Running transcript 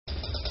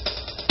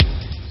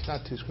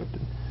not too scripted.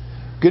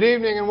 Good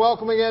evening and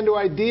welcome again to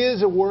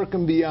Ideas at Work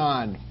and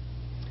Beyond.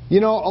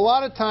 You know, a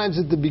lot of times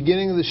at the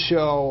beginning of the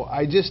show,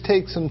 I just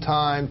take some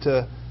time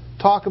to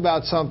talk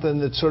about something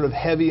that's sort of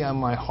heavy on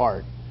my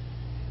heart.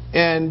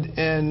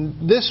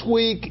 And this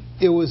week,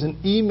 it was an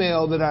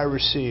email that I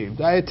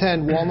received. I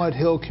attend Walnut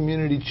Hill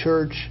Community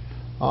Church,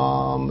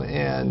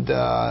 and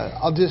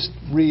I'll just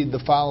read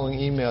the following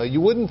email.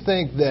 You wouldn't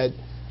think that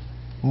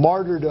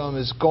martyrdom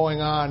is going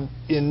on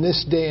in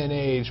this day and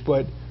age,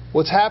 but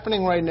what's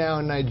happening right now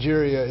in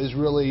Nigeria is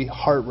really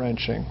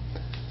heart-wrenching.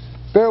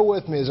 Bear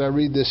with me as I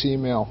read this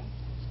email.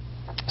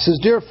 It says,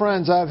 "Dear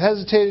friends, I've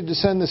hesitated to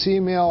send this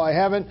email. I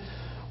haven't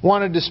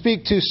wanted to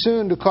speak too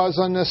soon to cause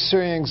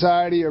unnecessary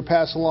anxiety or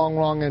pass along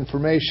wrong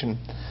information.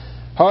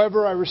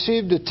 However, I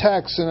received a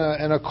text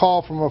and a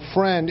call from a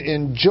friend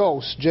in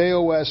Jos,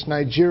 J-O-S,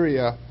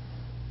 Nigeria.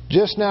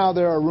 Just now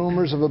there are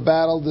rumors of a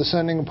battle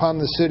descending upon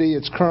the city.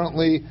 It's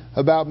currently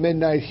about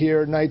midnight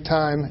here.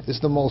 Nighttime is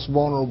the most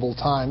vulnerable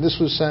time." This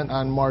was sent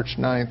on March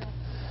 9th.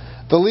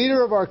 "The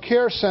leader of our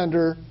care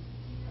center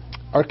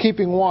are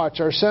keeping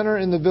watch. Our center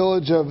in the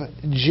village of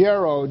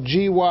Gyero,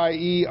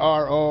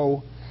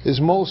 Gyero,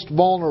 is most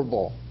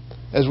vulnerable,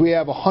 as we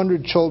have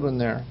 100 children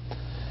there.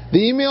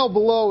 The email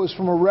below is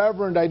from a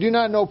reverend I do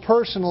not know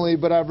personally,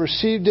 but I've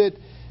received it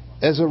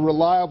as a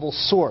reliable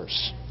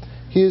source.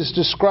 He is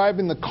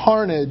describing the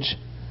carnage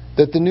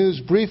that the news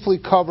briefly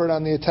covered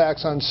on the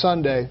attacks on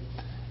Sunday,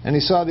 and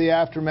he saw the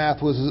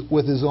aftermath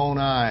with his own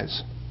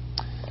eyes.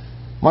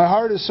 My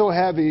heart is so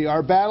heavy.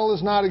 Our battle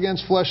is not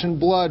against flesh and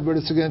blood, but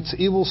it's against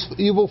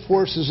evil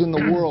forces in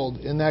the world."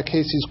 In that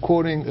case, he's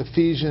quoting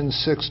Ephesians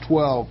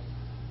 6:12.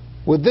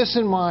 "With this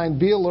in mind,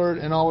 be alert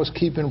and always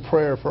keep in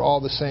prayer for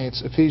all the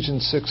saints."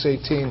 Ephesians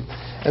 6:18.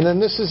 And then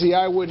this is the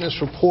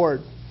eyewitness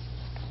report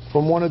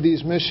from one of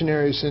these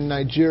missionaries in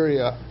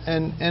Nigeria,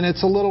 and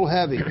it's a little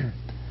heavy.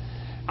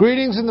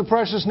 "Greetings in the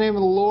precious name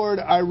of the Lord.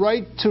 I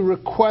write to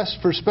request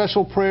for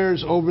special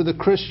prayers over the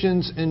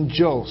Christians in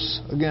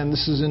Jos." Again,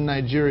 this is in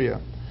Nigeria.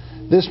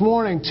 "This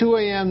morning, 2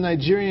 a.m.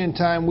 Nigerian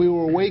time, we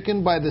were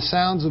awakened by the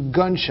sounds of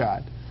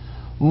gunshot.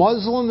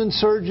 Muslim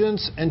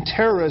insurgents and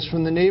terrorists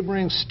from the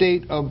neighboring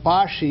state of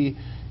Bashi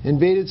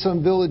invaded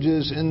some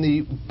villages in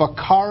the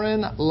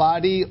Bakaran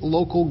Ladi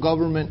local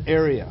government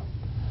area.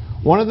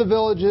 One of the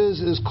villages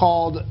is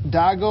called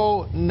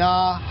Dago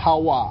Na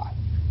Hawa,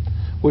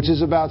 which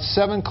is about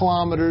 7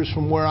 kilometers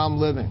from where I'm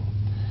living.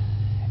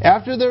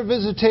 After their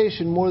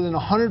visitation, more than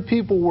 100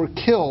 people were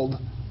killed,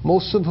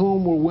 most of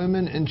whom were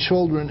women and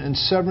children, and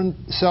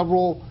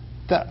several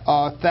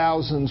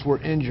thousands were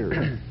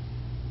injured.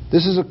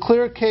 This is a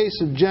clear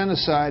case of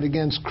genocide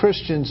against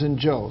Christians in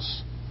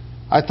Jos.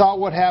 I thought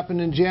what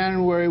happened in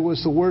January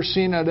was the worst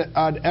scene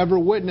I'd ever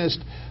witnessed,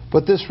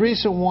 but this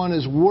recent one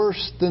is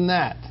worse than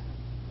that.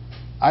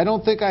 I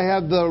don't think I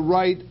have the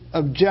right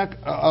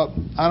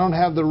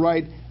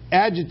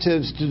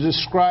adjectives to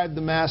describe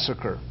the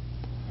massacre.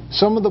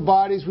 Some of the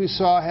bodies we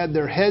saw had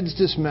their heads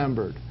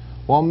dismembered,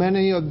 while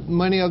many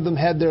of them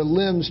had their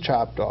limbs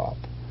chopped off.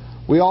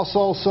 We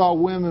also saw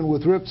women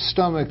with ripped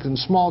stomachs and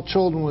small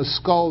children with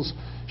skulls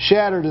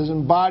shattered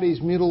and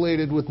bodies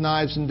mutilated with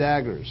knives and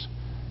daggers.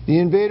 The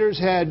invaders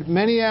had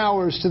many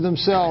hours to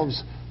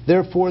themselves.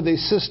 Therefore, they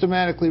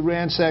systematically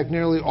ransacked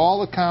nearly all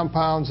the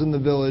compounds in the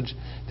village.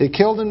 They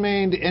killed and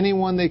maimed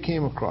anyone they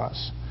came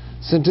across.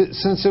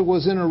 Since it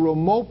was in a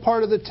remote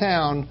part of the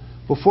town,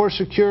 before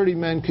security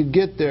men could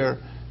get there,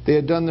 they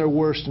had done their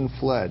worst and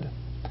fled.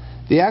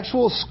 The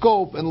actual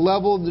scope and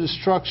level of the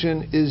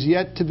destruction is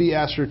yet to be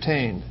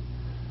ascertained.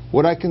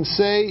 What I can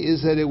say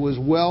is that it was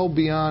well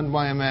beyond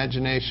my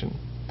imagination.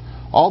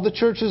 All the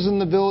churches in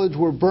the village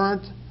were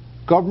burnt.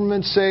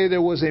 Governments say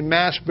there was a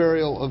mass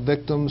burial of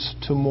victims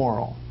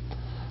tomorrow.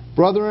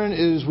 Brethren, it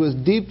is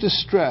with deep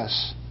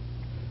distress,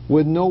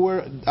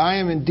 I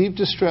am in deep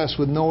distress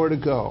with nowhere to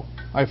go.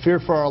 I fear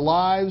for our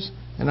lives,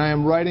 and I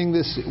am writing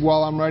this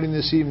while I'm writing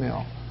this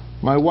email.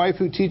 My wife,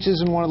 who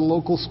teaches in one of the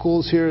local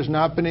schools here, has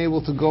not been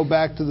able to go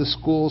back to the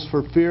schools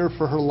for fear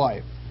for her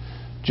life.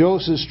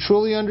 Jos is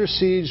truly under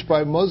siege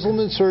by Muslim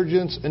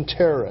insurgents and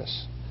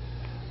terrorists.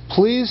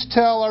 Please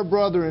tell our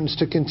brethren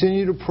to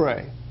continue to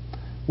pray.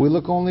 We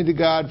look only to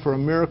God for a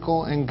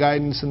miracle and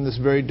guidance in this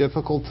very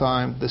difficult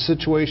time. The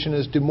situation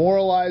is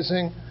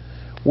demoralizing.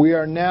 We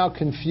are now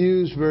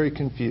confused, very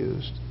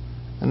confused."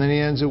 And then he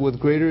ends it with,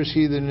 "Greater is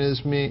he that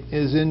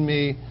is in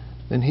me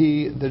than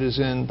he that is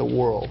in the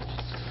world."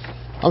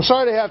 I'm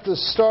sorry to have to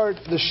start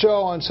the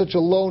show on such a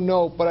low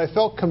note, but I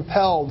felt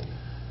compelled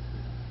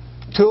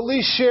to at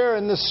least share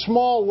in this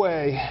small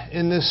way,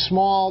 in this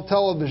small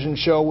television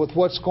show, with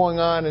what's going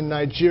on in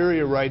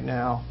Nigeria right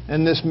now,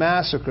 and this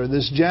massacre,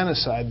 this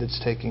genocide that's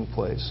taking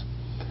place.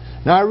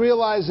 Now, I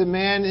realize that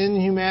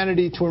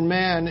inhumanity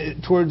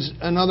towards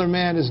another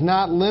man is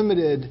not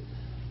limited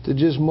to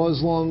just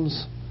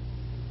Muslims,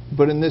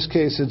 but in this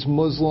case, it's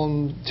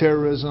Muslim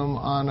terrorism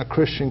on a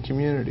Christian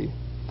community.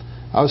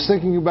 I was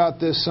thinking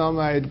about this some.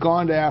 I had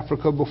gone to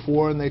Africa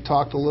before, and they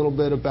talked a little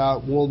bit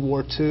about World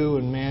War II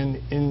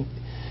and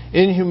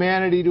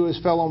inhumanity to his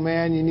fellow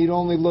man. You need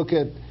only look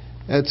at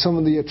at some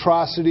of the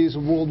atrocities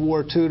of World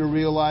War II to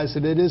realize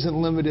that it isn't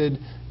limited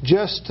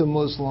just to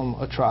Muslim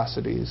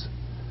atrocities.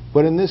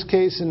 But in this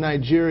case in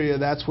Nigeria,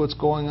 that's what's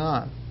going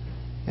on.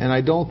 And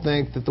I don't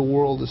think that the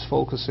world is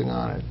focusing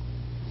on it.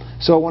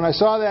 So when I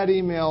saw that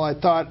email, I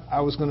thought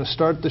I was going to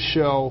start the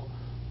show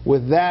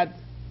with that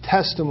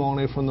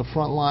testimony from the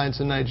front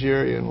lines in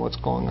Nigeria and what's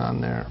going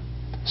on there.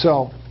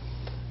 So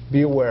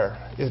be aware.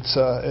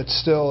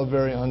 It's still a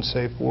very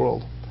unsafe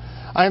world.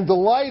 I'm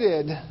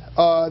delighted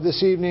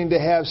this evening to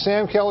have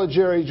Sam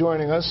Caligiuri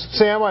joining us.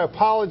 Sam, I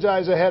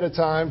apologize ahead of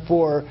time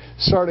for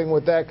starting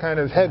with that kind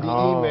of heavy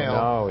email.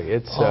 No,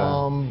 it's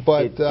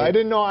I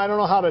don't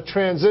know how to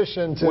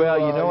transition to well,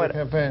 you know what?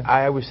 campaign.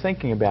 I was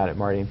thinking about it,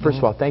 Marty. First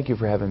of all, thank you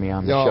for having me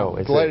on the show.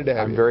 It's delighted to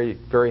have I'm you. very,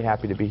 very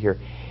happy to be here.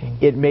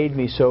 It made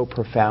me so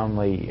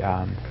profoundly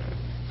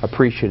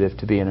appreciative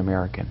to be an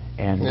American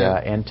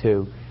and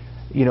to,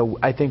 you know,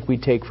 I think we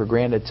take for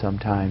granted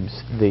sometimes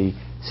the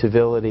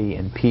civility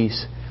and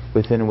peace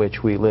within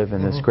which we live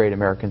in this great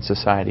American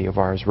society of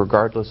ours,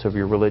 regardless of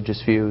your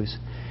religious views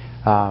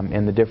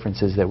and the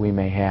differences that we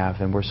may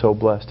have. And we're so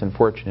blessed and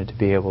fortunate to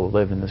be able to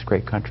live in this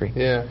great country.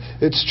 Yeah,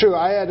 it's true.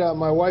 I had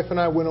my wife and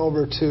I went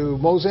over to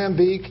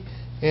Mozambique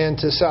and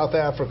to South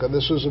Africa.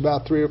 This was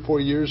about 3 or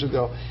 4 years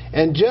ago.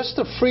 And just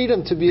the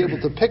freedom to be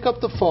able to pick up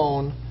the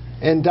phone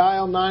and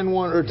dial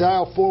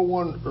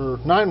 411 or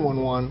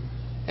 911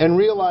 and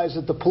realize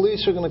that the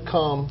police are going to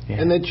come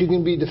and that you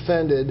can be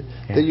defended,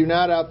 that you're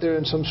not out there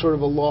in some sort of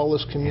a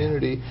lawless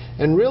community.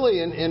 And really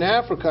in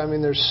Africa, I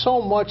mean, there's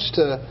so much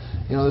to,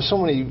 you know, there's so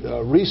many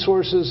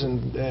resources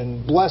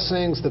and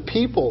blessings. The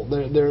people,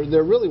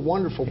 they're really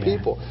wonderful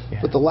people.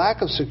 But the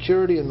lack of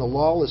security and the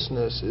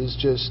lawlessness is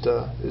just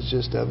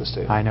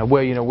devastating. I know.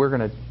 Well, you know, we're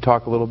going to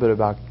talk a little bit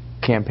about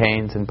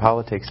campaigns and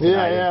politics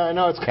tonight. Yeah, I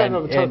know. It's kind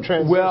of a tough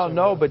transition. Well,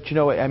 no, but you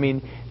know, I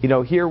mean, you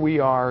know, here we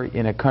are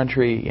in a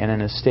country and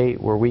in a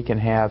state where we can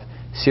have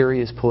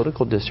serious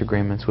political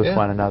disagreements with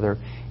one another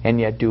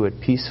and yet do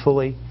it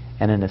peacefully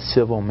and in a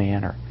civil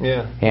manner.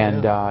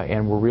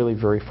 And we're really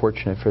very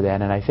fortunate for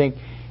that. And I think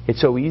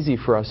it's so easy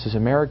for us as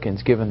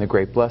Americans, given the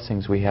great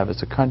blessings we have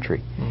as a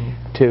country,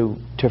 to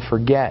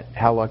forget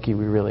how lucky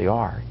we really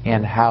are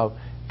and how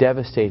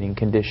devastating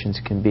conditions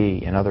can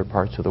be in other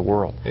parts of the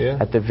world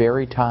at the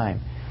very time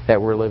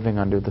that we're living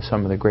under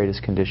some of the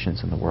greatest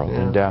conditions in the world.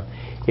 And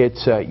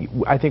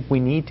I think we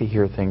need to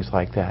hear things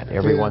like that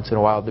every once in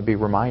a while to be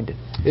reminded.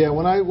 Yeah,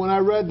 when I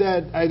read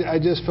that, I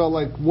just felt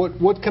like,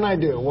 what can I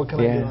do? What can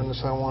I do on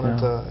this? I wanted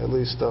to at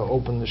least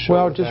open the show.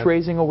 Well, just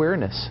raising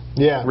awareness.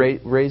 Yeah.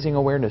 Raising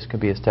awareness can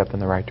be a step in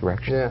the right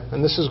direction. Yeah,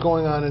 and this is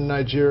going on in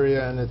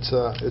Nigeria, and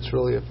it's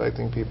really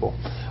affecting people.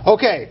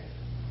 Okay.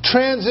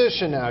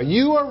 Transition now.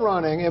 You are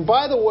running, and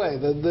by the way,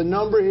 the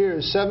number here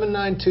is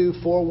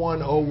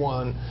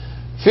 792-4101.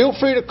 Feel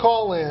free to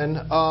call in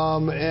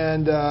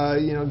and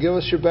you know, give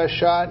us your best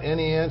shot.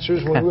 Any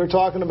answers? When we were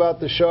talking about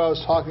the show, I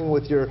was talking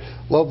with your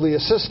lovely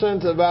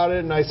assistant about it,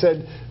 and I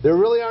said there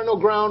really are no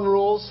ground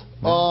rules,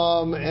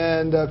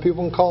 and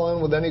people can call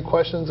in with any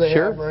questions they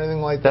have or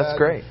anything like that. That's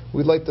great.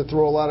 We'd like to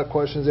throw a lot of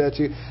questions at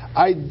you.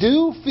 I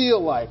do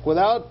feel like,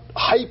 without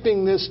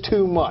hyping this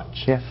too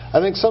much, I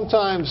think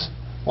sometimes.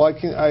 Well,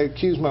 I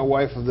accuse my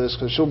wife of this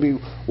because she'll be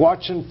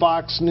watching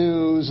Fox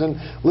News and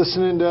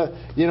listening to,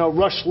 you know,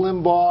 Rush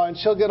Limbaugh, and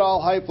she'll get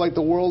all hyped like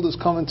the world is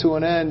coming to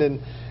an end. And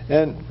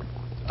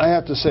I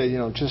have to say, you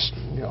know, just,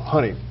 you know,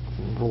 honey,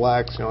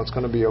 relax, you know, it's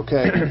going to be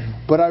okay.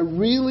 But I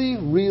really,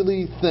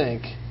 really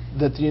think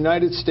that the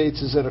United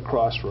States is at a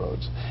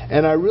crossroads.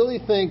 And I really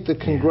think the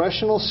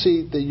congressional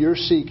seat that you're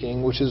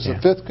seeking, which is the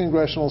 5th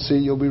congressional seat,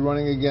 you'll be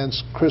running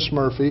against Chris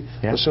Murphy,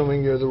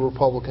 assuming you're the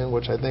Republican,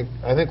 which I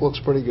think looks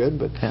pretty good,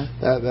 but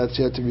that's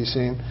yet to be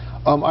seen.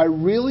 I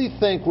really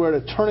think we're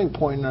at a turning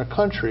point in our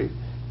country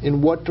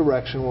in what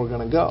direction we're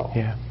going to go.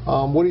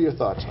 What are your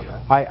thoughts on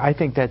that? I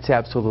think that's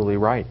absolutely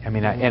right. I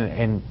mean,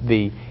 and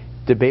the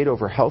debate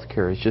over health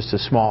care is just a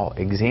small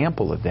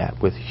example of that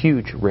with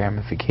huge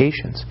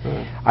ramifications.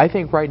 I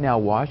think right now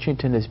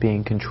Washington is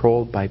being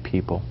controlled by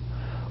people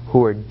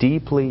who are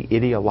deeply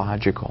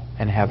ideological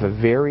and have a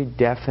very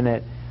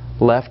definite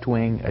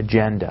left-wing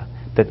agenda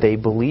that they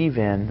believe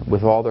in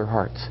with all their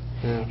hearts.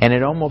 And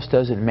it almost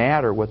doesn't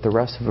matter what the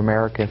rest of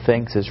America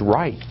thinks is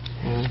right.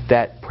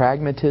 That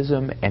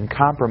pragmatism and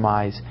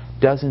compromise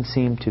doesn't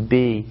seem to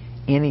be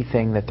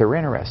anything that they're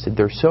interested.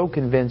 They're so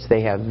convinced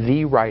they have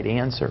the right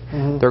answer,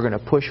 they're going to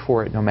push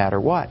for it no matter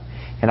what.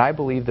 And I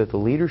believe that the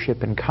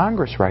leadership in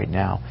Congress right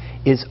now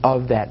is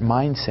of that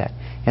mindset.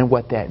 And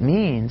what that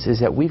means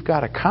is that we've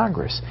got a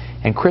Congress,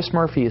 and Chris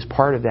Murphy is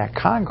part of that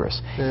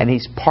Congress, and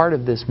he's part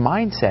of this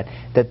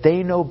mindset that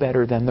they know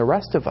better than the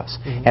rest of us.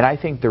 And I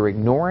think they're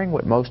ignoring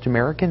what most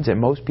Americans and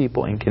most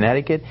people in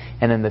Connecticut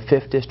and in the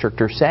 5th District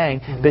are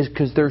saying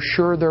because they're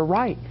sure they're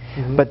right.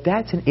 But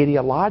that's an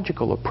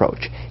ideological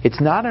approach. It's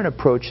not an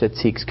approach that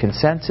seeks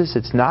consensus.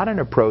 It's not an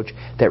approach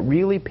that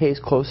really pays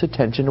close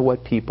attention to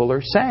what people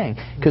are saying,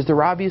 because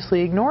they're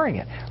obviously ignoring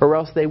it, or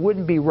else they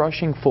wouldn't be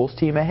rushing full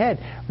steam ahead.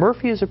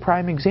 Murphy is a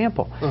prime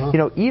example. You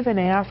know, even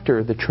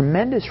after the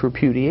tremendous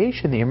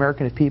repudiation the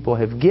American people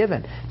have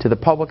given to the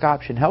public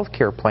option health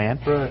care plan,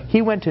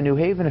 he went to New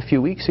Haven a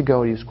few weeks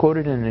ago. He was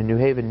quoted in a New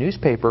Haven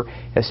newspaper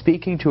as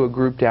speaking to a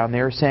group down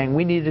there saying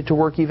we needed to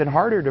work even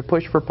harder to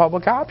push for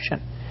public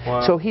option.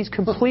 So he's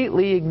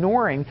completely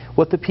ignoring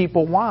what the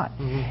people want.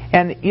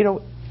 And, you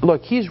know,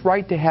 look, he's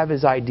right to have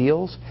his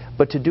ideals,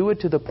 but to do it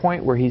to the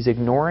point where he's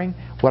ignoring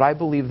what I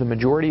believe the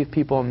majority of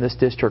people in this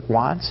district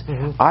wants,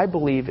 I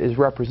believe is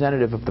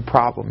representative of the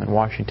problem in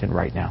Washington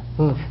right now.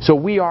 So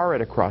we are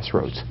at a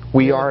crossroads.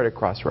 We are at a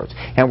crossroads.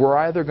 And we're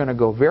either going to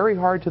go very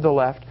hard to the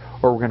left,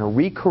 or we're going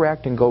to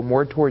recorrect and go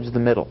more towards the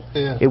middle,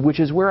 which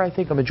is where I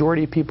think a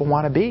majority of people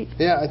want to be.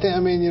 Yeah, I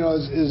mean, you know,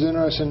 it's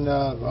interesting.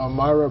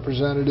 My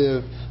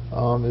representative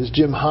is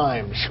Jim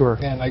Himes.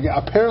 And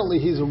apparently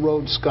he's a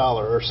Rhodes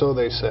Scholar, or so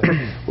they say,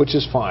 which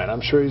is fine.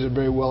 I'm sure he's a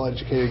very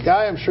well-educated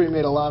guy. I'm sure he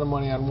made a lot of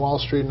money on Wall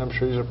Street, and I'm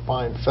sure he's a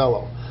fine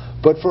fellow.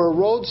 But for a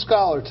Rhodes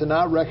Scholar to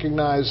not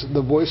recognize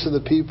the voice of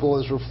the people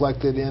as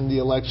reflected in the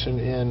election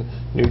in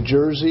New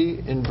Jersey,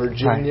 in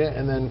Virginia,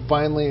 and then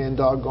finally in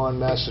doggone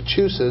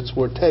Massachusetts,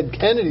 where Ted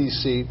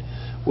Kennedy's seat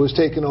was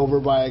taken over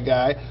by a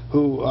guy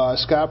who,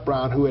 Scott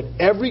Brown, who at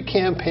every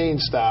campaign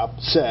stop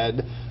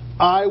said,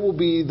 I will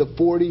be the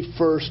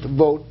 41st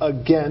vote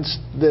against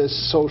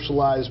this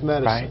socialized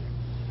medicine.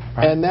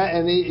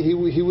 And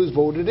he was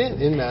voted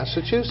in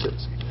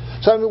Massachusetts.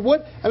 So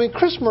I mean,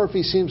 Chris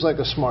Murphy seems like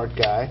a smart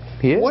guy.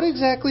 He is. What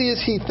exactly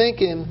is he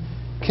thinking,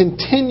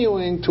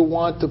 continuing to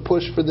want to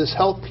push for this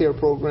health care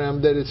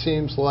program that it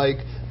seems like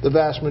the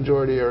vast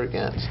majority are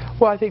against?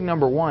 Well, I think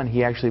number one,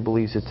 he actually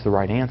believes it's the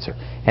right answer.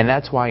 And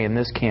that's why in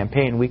this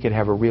campaign we could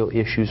have a real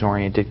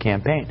issues-oriented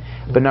campaign.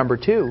 But number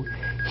two,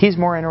 he's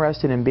more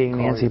interested in being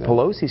Nancy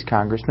Pelosi's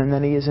congressman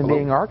than he is in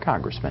being our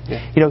congressman.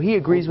 You know, he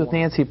agrees with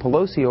Nancy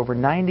Pelosi over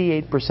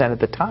 98% of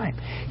the time.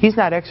 He's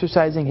not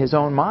exercising his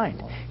own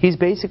mind. He's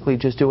basically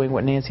just doing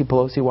what Nancy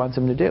Pelosi wants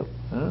him to do.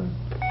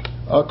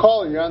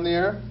 Caller, you're on the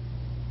air.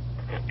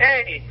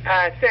 Hey,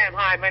 Sam,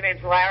 hi. My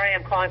name's Larry.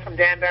 I'm calling from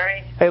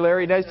Danbury. Hey,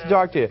 Larry. Nice to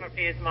talk to you.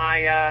 Murphy is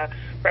my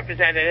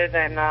representative,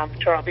 and I'm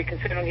sure I'll be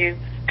considering you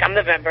come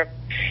November.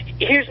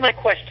 Here's my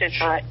question.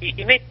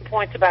 You made some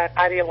points about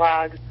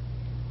ideologues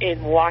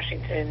in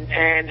Washington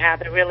and how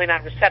they're really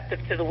not receptive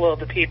to the will of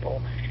the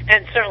people.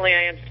 And certainly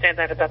I understand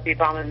that about the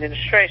Obama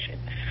administration.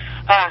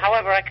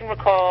 However, I can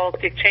recall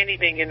Dick Cheney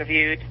being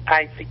interviewed.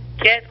 I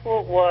forget who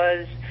it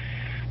was.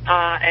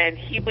 And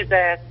he was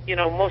at, you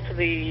know, most of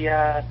the,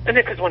 and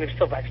this is when he was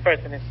still vice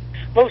president,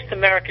 most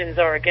Americans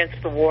are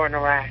against the war in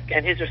Iraq,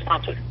 and his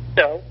response was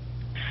so.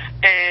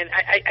 And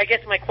I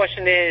guess my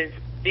question is,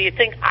 do you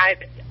think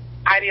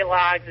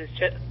ideologues is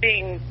just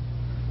being,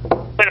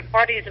 when a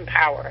party is in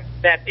power,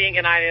 that being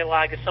an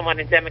ideologue is somewhat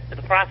endemic to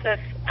the process,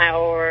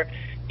 or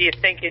do you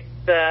think it's,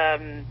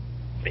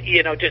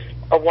 you know, just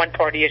a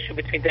one-party issue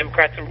between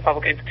Democrats and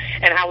Republicans,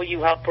 and how will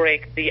you help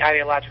break the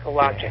ideological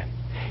logjam?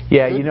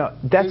 Yeah, you know,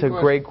 that's a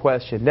great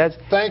question.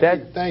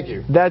 Thank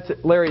you.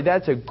 Larry,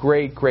 that's a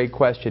great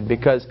question,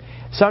 because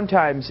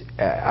sometimes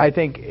I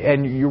think,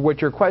 and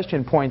what your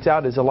question points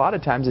out is a lot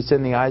of times it's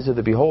in the eyes of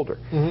the beholder.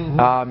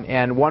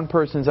 And one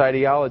person's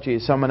ideology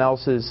is someone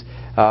else's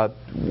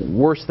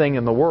worst thing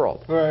in the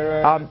world.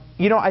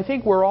 You know, I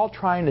think we're all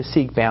trying to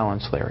seek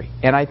balance, Larry.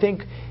 And I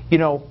think, you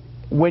know,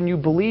 when you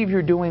believe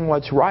you're doing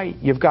what's right,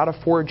 you've got to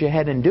forge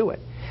ahead and do it.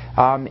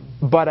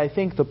 But I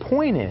think the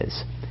point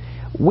is,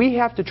 we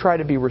have to try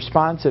to be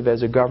responsive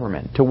as a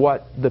government to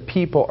what the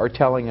people are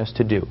telling us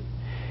to do.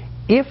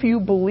 If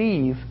you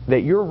believe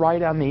that you're right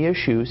on the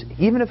issues,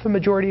 even if a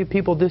majority of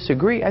people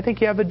disagree, I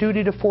think you have a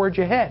duty to forge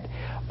ahead.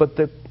 But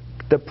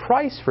the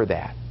price for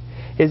that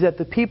is that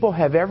the people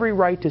have every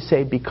right to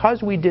say,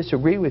 because we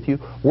disagree with you,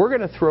 we're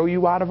going to throw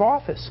you out of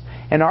office.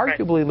 And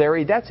arguably,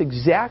 Larry, that's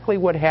exactly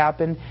what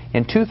happened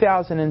in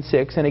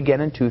 2006 and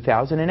again in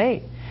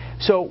 2008.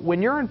 So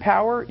when you're in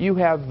power, you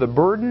have the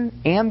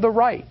burden and the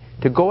right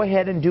to go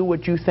ahead and do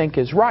what you think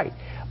is right.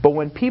 But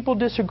when people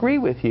disagree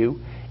with you,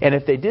 and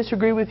if they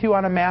disagree with you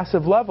on a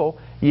massive level,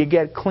 you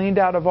get cleaned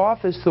out of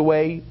office the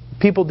way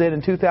people did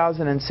in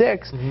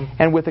 2006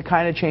 and with the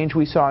kind of change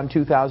we saw in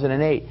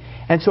 2008.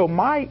 And so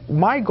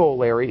my goal,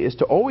 Larry, is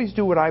to always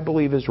do what I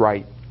believe is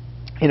right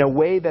in a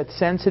way that's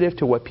sensitive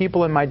to what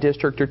people in my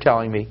district are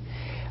telling me,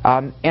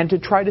 and to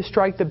try to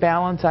strike the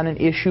balance on an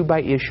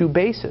issue-by-issue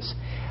basis.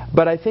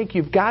 But I think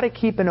you've got to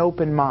keep an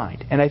open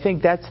mind, and I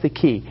think that's the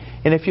key.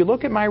 And if you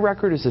look at my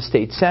record as a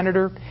state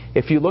senator,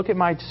 if you look at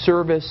my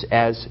service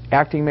as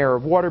acting mayor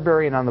of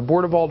Waterbury and on the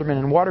Board of Aldermen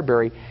in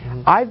Waterbury,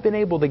 I've been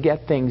able to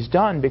get things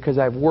done because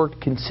I've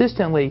worked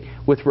consistently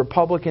with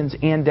Republicans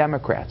and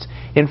Democrats.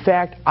 In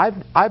fact,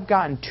 I've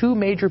gotten 2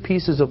 major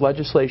pieces of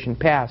legislation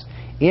passed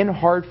in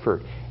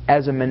Hartford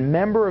as a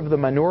member of the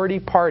minority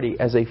party,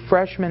 as a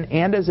freshman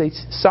and as a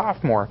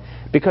sophomore,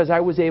 because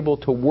I was able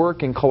to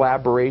work in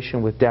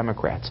collaboration with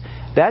Democrats.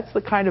 That's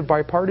the kind of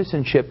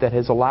bipartisanship that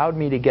has allowed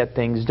me to get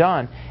things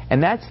done,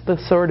 and that's the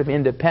sort of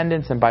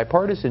independence and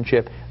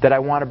bipartisanship that I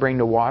want to bring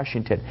to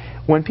Washington.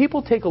 When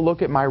people take a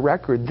look at my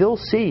record, they'll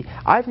see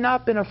I've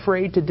not been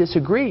afraid to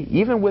disagree,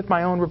 even with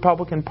my own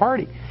Republican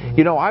Party.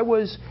 You know, I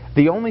was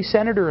the only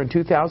senator in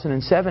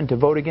 2007 to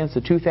vote against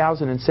the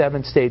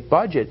 2007 state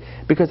budget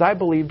because I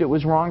believed it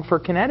was wrong for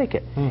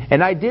Connecticut.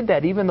 And I did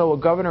that even though a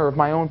governor of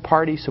my own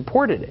party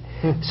supported it.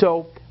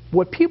 So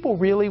what people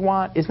really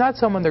want is not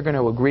someone they're going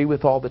to agree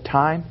with all the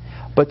time,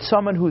 but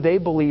someone who they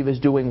believe is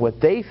doing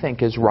what they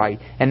think is right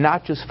and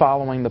not just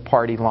following the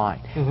party line.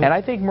 And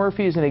I think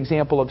Murphy is an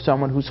example of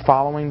someone who's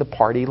following the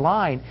party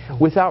line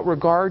without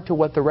regard to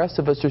what the rest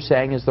of us are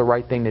saying is the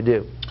right thing to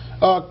do.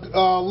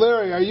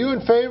 Larry, are you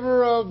in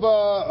favor of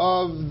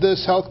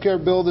this health care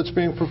bill that's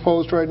being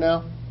proposed right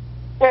now?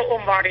 Well,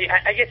 Marty,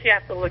 I guess you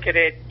have to look at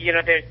it. You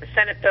know, there's the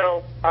Senate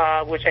bill,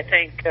 which I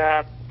think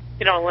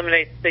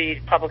eliminates the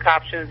public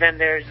options. Then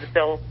there's the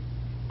bill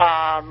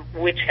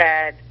which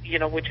had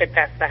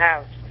passed the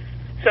House.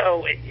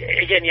 So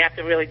again, you have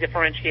to really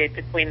differentiate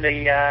between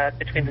the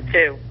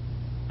two.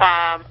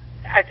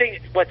 I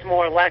think what's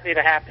more likely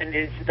to happen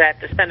is that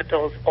the Senate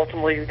bill is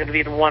ultimately going to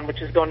be the one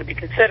which is going to be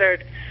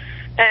considered.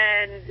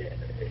 And,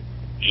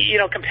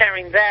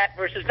 comparing that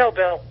versus no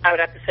bill, I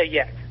would have to say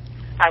yes.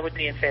 I would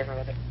be in favor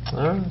of it. All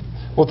right.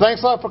 Well,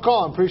 thanks a lot for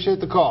calling. Appreciate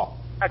the call.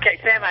 Okay,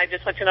 Sam, I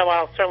just want you to know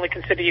I'll certainly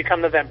consider you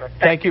come November.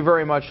 Thank you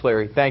very much,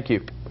 Larry. Thank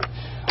you.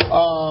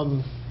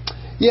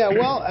 Yeah,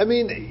 well, I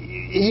mean,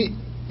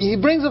 he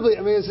brings up,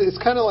 I mean, it's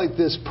kind of like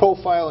this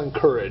profile in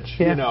courage,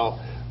 yeah. Hey,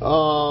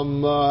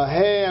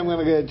 I'm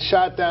going to get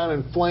shot down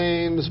in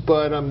flames,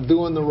 but I'm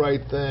doing the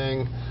right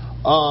thing.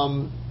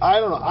 I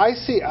don't know. I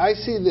see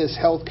this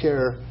health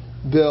care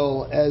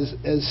bill as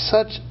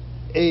such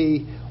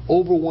a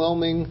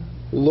overwhelming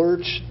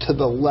lurch to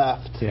the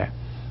left. Yeah.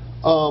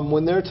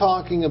 When they're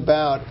talking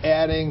about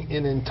adding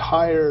an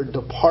entire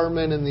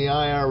department in the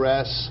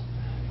IRS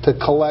to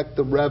collect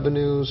the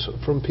revenues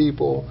from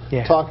people,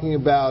 yeah. talking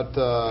about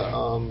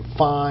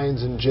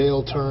fines and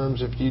jail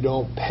terms if you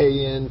don't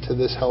pay into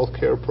this health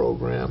care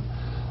program.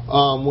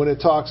 When it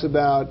talks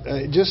about,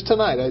 just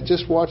tonight, I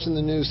just watching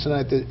the news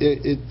tonight, that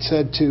it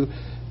said to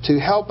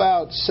help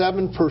out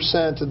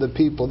 7% of the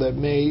people that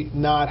may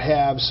not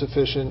have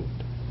sufficient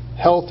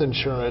health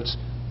insurance,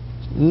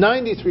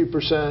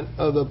 93%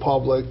 of the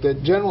public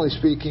that, generally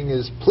speaking,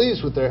 is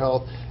pleased with their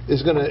health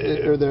is going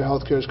to, or their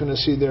health care is going to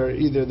see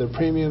either their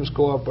premiums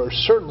go up or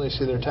certainly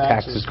see their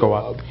taxes go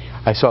up.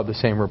 I saw the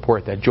same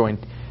report. That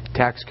Joint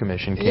Tax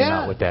Commission came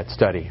out with that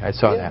study. I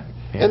saw that.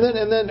 Yeah.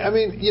 And then I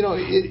mean,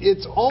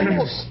 it's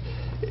almost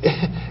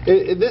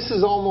this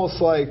is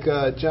almost like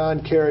John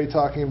Kerry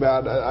talking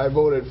about I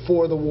voted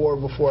for the war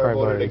before I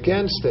voted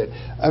against it.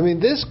 I mean,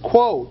 this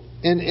quote,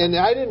 and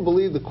I didn't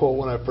believe the quote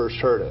when I first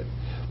heard it,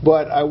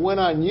 but I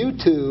went on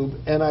YouTube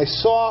and I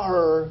saw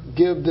her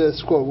give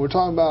this quote. We're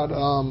talking about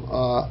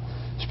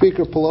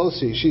Speaker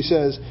Pelosi. She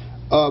says,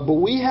 but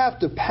we have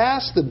to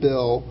pass the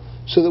bill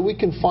so that we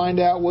can find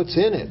out what's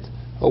in it,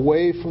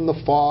 away from the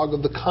fog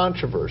of the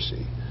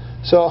controversy.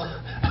 So,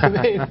 I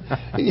mean,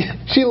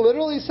 she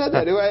literally said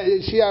that.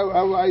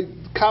 I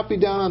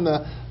copied down on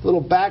the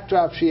little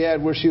backdrop she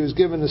had where she was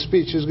giving a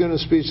speech. She was giving a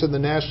speech to the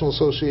National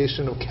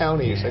Association of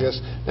Counties, I guess,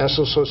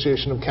 National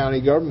Association of County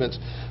Governments.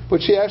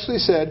 But she actually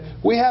said,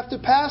 we have to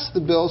pass the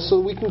bill so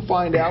we can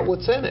find out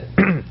what's in it.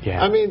 Yeah.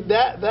 I mean,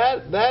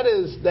 that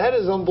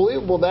is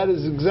unbelievable. That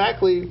is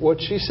exactly what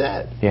she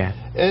said. Yeah.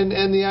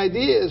 And the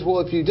idea is,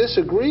 well, if you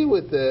disagree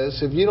with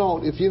this, if you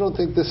don't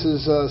think this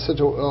is such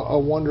a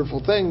wonderful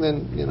thing,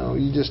 then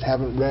you just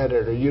haven't read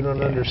it or you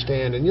don't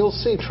understand. And you'll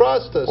see,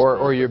 trust us.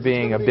 Or you're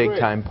being a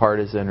big-time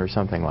partisan or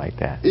something like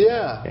that.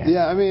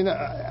 Yeah. I mean,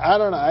 I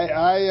don't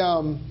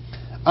know.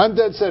 I'm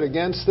dead set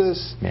against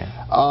this. Yeah.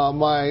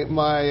 My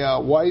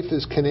wife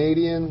is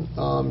Canadian.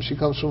 She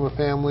comes from a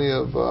family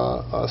of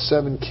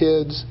 7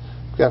 kids.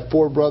 We've got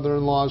 4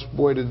 brother-in-laws.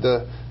 Boy, did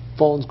the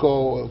phone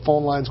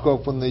lines go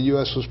up when the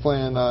U.S. was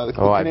playing the Canadians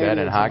I bet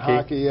in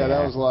hockey. Yeah,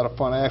 that was a lot of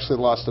fun. I actually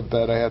lost a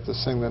bet. I had to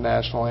sing the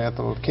national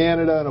anthem of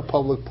Canada in a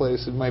public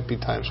place. It might be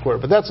Times Square,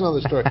 but that's another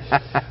story.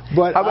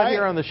 But how about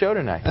here on the show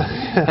tonight?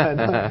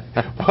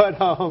 But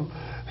don't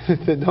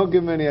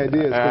give them any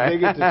ideas because they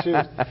get to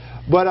choose.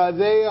 But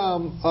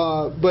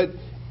but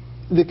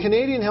the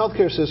Canadian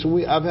healthcare system,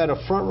 I've had a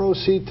front row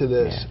seat to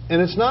this,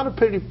 and it's not a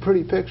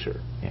pretty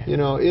picture.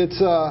 Yeah.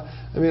 It's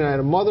I mean, I had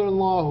a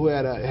mother-in-law who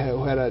had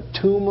a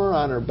tumor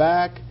on her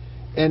back,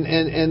 and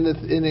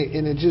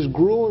it just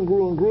grew and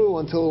grew and grew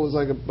until it was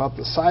like about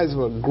the size of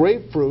a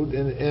grapefruit,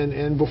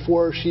 and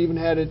before she even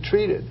had it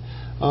treated.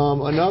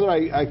 Another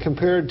I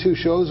compared 2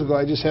 shows ago.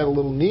 I just had a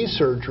little knee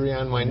surgery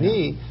on my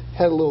knee,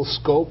 had a little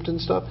scoped and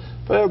stuff.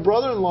 But I have a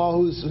brother-in-law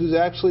who's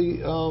actually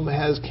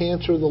has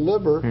cancer of the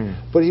liver,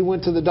 but he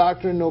went to the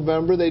doctor in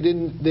November. They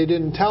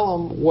didn't tell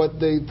him what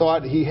they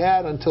thought he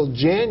had until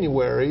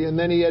January, and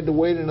then he had to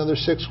wait another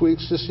 6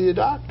 weeks to see a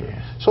doctor.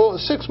 Yeah. So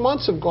 6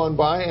 months have gone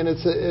by, and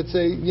it's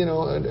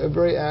a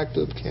very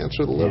active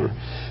cancer of the liver.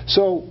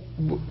 So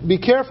be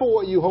careful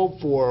what you hope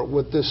for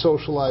with this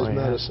socialized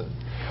medicine.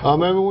 I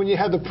remember when you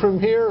had the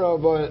premiere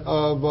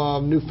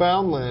of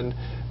Newfoundland,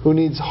 who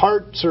needs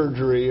heart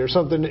surgery or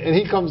something, and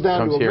he comes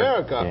down to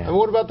America. Yeah. And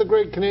what about the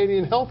great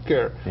Canadian health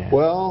care? Yeah.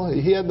 Well,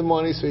 he had the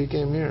money, so he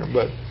came here.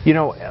 But you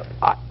know,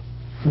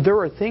 there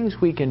are things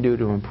we can do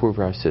to improve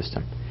our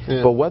system.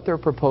 Yeah. But what they're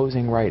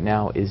proposing right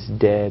now is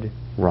dead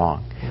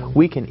wrong. Yeah.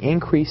 We can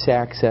increase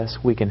access,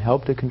 we can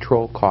help to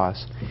control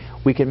costs,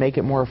 we can make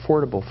it more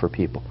affordable for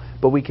people,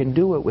 but we can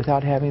do it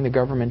without having the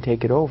government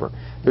take it over.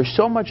 There's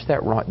so much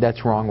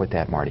that's wrong with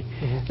that, Marty.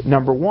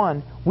 Number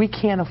one, we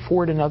can't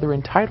afford another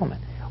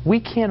entitlement. We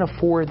can't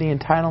afford the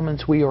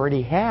entitlements we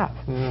already have.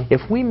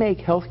 If we make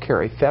health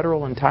care a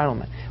federal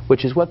entitlement,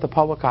 which is what the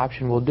public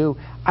option will do,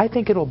 I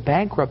think it'll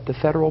bankrupt the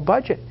federal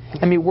budget.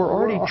 I mean, we're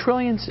already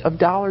trillions of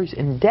dollars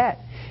in debt.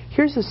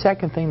 Here's the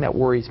second thing that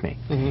worries me,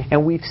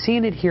 and we've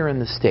seen it here in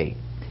the state.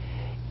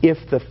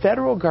 If the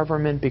federal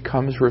government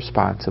becomes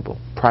responsible,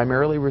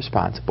 primarily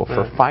responsible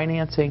for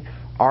financing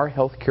our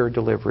health care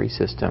delivery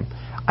system,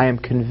 I am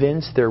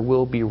convinced there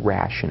will be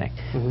rationing.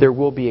 There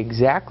will be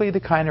exactly the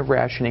kind of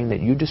rationing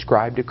that you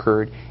described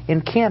occurred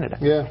in Canada.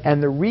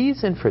 And the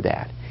reason for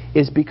that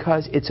is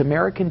because it's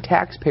American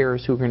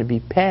taxpayers who are going to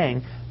be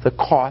paying the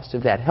cost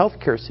of that health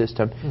care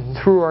system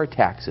through our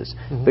taxes.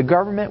 The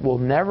government will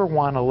never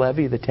want to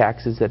levy the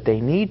taxes that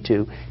they need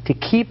to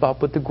keep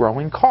up with the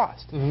growing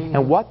cost.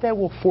 And what that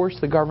will force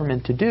the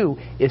government to do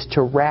is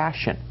to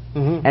ration.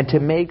 And to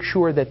make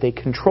sure that they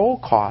control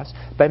costs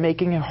by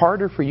making it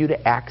harder for you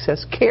to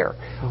access care.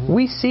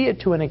 We see it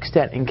to an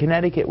extent in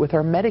Connecticut with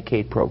our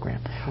Medicaid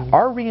program.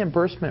 Our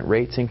reimbursement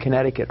rates in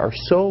Connecticut are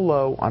so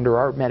low under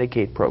our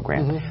Medicaid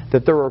program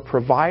that there are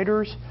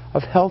providers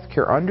of health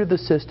care under the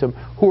system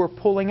who are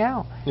pulling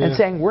out and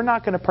saying we're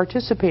not going to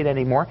participate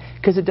anymore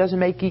because it doesn't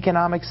make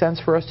economic sense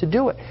for us to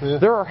do it.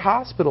 There are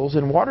hospitals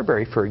in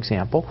Waterbury, for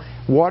example,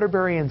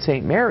 Waterbury and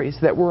St. Mary's,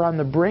 that were on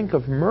the brink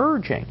of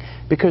merging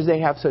because they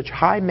have such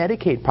high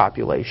Medicaid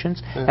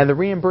populations and the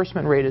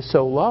reimbursement rate is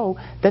so low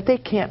that they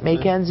can't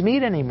make ends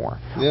meet anymore.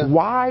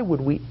 Why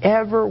would we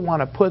ever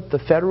want to put the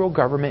federal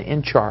government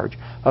in charge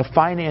of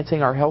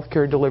financing our health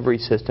care delivery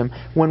system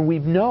when we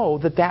know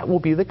that that will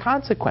be the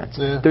consequence?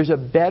 There's a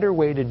better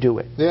way to do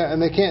it.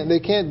 And they can't.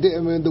 I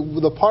mean,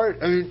 the part.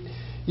 I mean,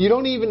 you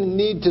don't even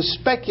need to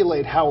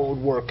speculate how it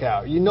would work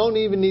out. You don't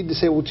even need to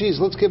say, well, geez,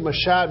 let's give them a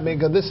shot.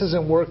 Maybe this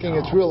isn't working.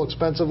 It's real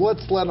expensive.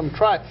 Let's let them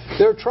try.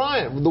 They're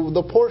trying.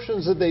 The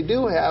portions that they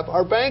do have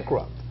are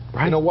bankrupt.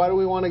 Right. You know, why do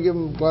we want to give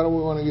them? Why do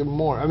we want to give them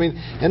more? I mean,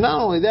 and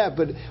not only that,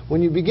 but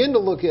when you begin to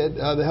look at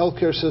the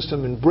healthcare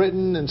system in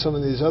Britain and some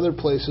of these other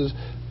places,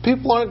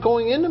 people aren't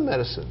going into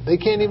medicine. They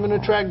can't even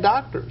attract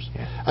doctors.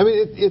 I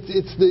mean,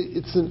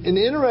 it's an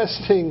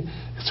interesting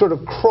sort of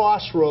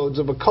crossroads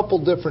of a couple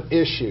different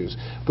issues.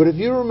 But if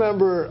you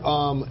remember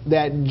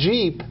that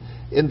Jeep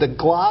in the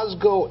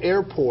Glasgow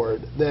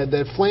airport,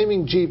 that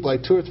flaming Jeep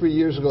like 2 or 3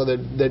 years ago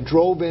that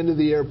drove into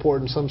the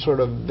airport in some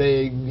sort of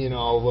vague,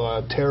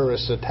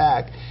 terrorist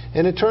attack,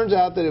 and it turns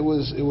out that it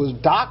was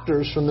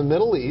doctors from the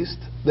Middle East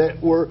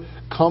that were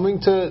coming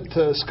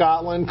to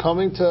Scotland,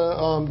 coming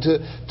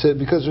to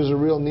because there's a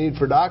real need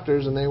for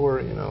doctors, and they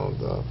were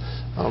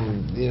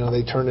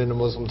they turned into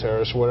Muslim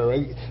terrorists or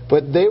whatever,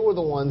 but they were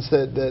the ones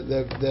that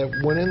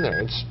went in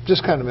there. It's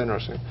just kind of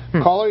interesting.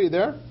 Caller, are you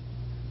there?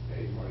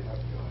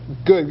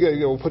 Good.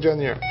 We'll put you on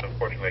the air.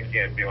 Unfortunately, I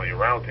can't be on your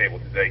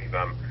roundtable today because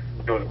I'm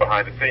doing the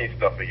behind-the-scenes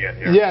stuff again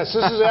here. Yes,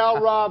 this is Al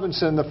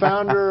Robinson, the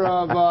founder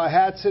of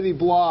Hat City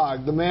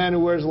Blog, the man who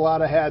wears a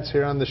lot of hats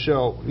here on the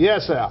show.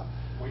 Yes, Al.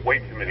 Way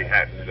too many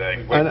hats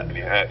today. Way too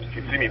many hats.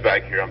 You see me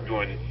back here. I'm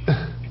doing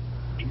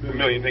a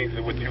million things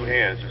with 2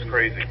 hands. It's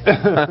crazy. Since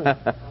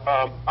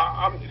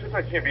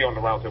I can't be on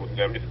the roundtable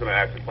today, I'm just going to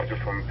ask a question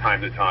from time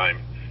to time.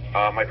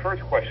 My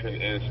first question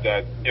is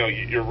that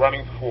you're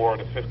running for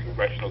the 5th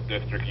Congressional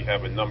District. You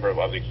have a number of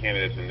other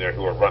candidates in there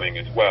who are running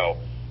as well.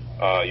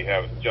 You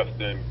have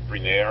Justin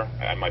Briner.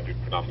 I might be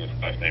pronouncing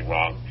his last name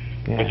wrong.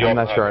 Yeah, I'm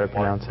not sure how to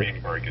pronounce it.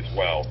 Greenberg as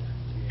well.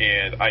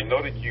 And I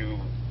know that you,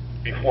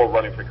 before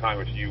running for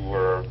Congress, you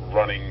were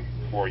running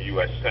for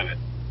U.S. Senate.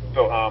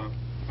 So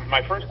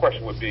my first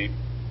question would be,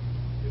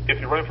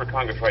 if you're running for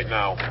Congress right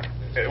now,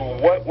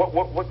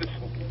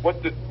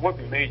 what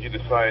made you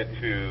decide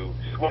to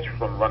switch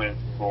from running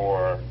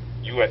for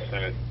U.S.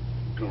 Senate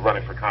to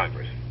running for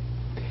Congress?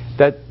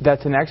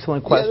 That's an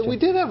excellent question. Yeah, we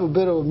did have a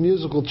bit of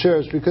musical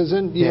chairs because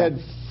then you had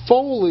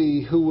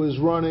Foley, who was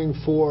running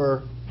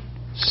for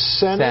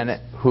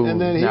Senate, and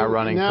then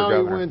running for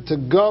governor. Now he went to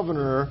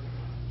governor.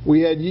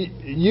 We had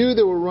you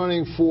that were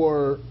running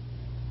for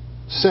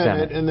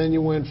Senate, and then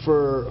you went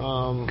for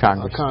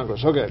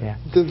Congress. Okay,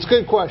 that's a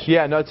good question.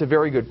 Yeah, no, it's a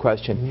very good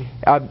question.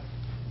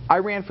 I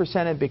ran for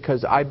Senate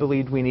because I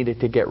believed we needed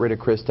to get rid of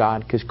Chris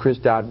Dodd, because Chris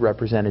Dodd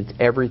represented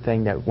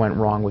everything that went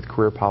wrong with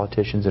career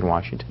politicians in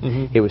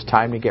Washington. It was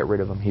time to get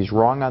rid of him. He's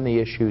wrong on the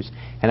issues,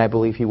 and I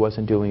believe he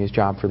wasn't doing his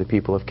job for the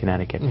people of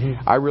Connecticut.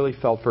 I really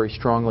felt very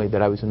strongly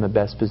that I was in the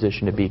best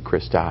position to beat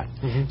Chris Dodd.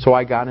 So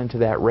I got into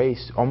that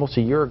race almost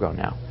a year ago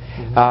now.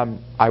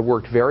 I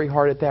worked very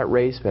hard at that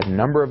race, but a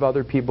number of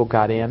other people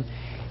got in.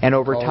 And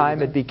over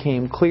time, it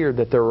became clear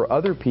that there were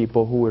other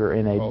people who were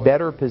in a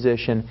better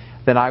position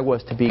than I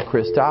was to beat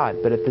Chris Dodd.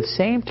 But at the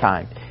same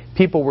time,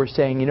 people were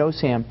saying, you know,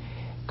 Sam,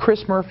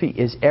 Chris Murphy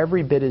is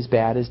every bit as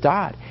bad as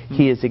Dodd.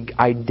 He is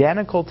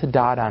identical to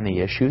Dodd on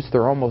the issues.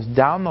 They're almost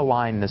down the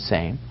line the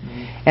same.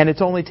 And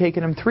it's only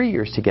taken him 3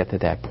 years to get to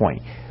that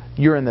point.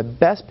 You're in the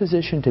best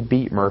position to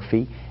beat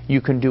Murphy. You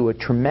can do a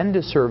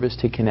tremendous service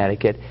to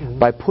Connecticut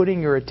by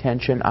putting your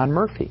attention on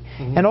Murphy.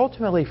 And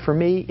ultimately, for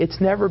me, it's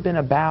never been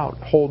about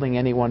holding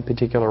any one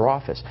particular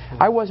office.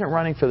 I wasn't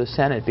running for the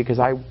Senate because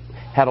I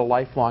had a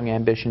lifelong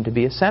ambition to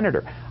be a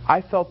senator.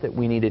 I felt that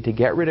we needed to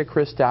get rid of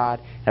Chris Dodd,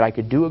 and I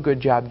could do a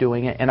good job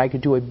doing it, and I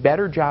could do a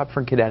better job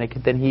for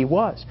Connecticut than he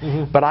was.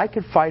 But I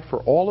could fight for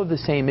all of the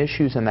same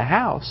issues in the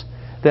House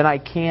than I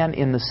can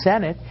in the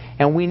Senate,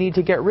 and we need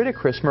to get rid of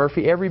Chris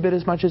Murphy every bit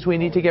as much as we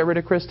need to get rid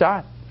of Chris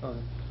Dodd.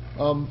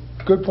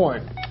 Good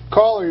point.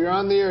 Caller, you're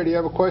on the air. Do you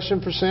have a question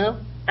for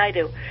Sam? I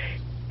do.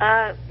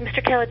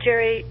 Mr.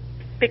 Caligiuri,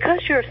 because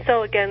you're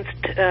so against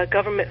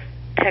government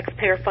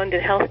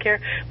taxpayer-funded health care,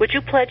 would you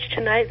pledge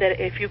tonight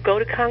that if you go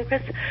to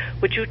Congress,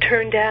 would you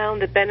turn down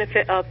the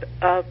benefit of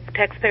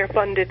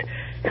taxpayer-funded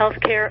health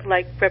care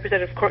like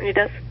Representative Courtney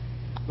does?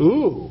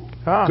 Ooh,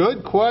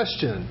 good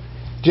question.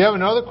 Do you have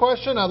another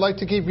question? I'd like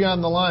to keep you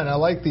on the line. I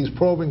like these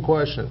probing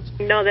questions.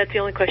 No, that's the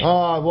only question.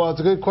 Oh, well, it's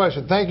a good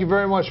question. Thank you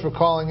very much for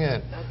calling in.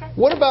 Okay.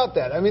 What about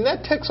that? I mean,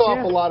 that ticks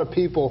off a lot of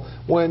people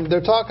when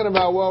they're talking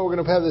about, well, we're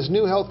going to have this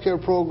new health care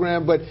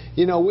program, but,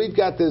 you know, we've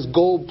got this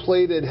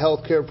gold-plated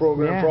health care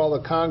program for all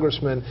the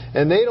congressmen,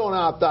 and they don't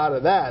opt out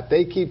of that.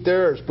 They keep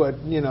theirs, but,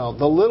 you know,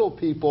 the little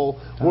people,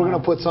 we're going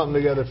to put something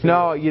together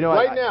for you. You know,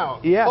 right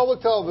now,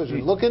 public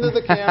television, look into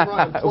the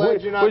camera and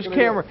pledge you're not going to... Which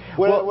camera?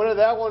 What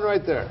that one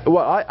right there?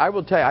 Well, I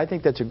will tell you, I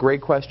think that's a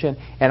great question,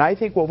 and I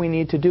think what we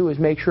need to do is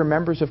make sure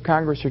members of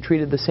Congress are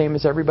treated the same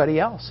as everybody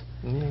else.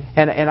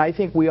 And I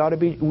think we ought to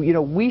be, you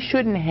know, we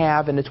shouldn't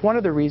have, and it's one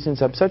of the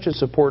reasons I'm such a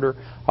supporter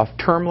of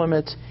term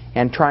limits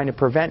and trying to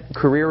prevent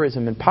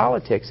careerism in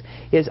politics,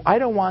 is I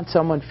don't want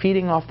someone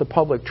feeding off the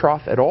public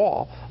trough at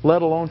all,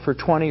 let alone for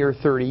 20 or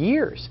 30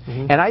 years.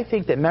 And I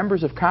think that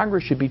members of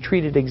Congress should be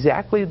treated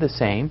exactly the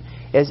same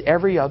as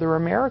every other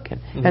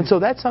American. And so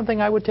that's something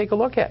I would take a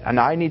look at. And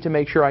I need to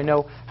make sure I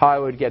know how I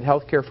would get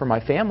health care for my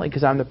family,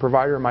 because I'm the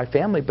provider of my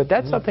family, but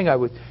that's something I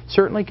would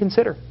certainly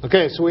consider.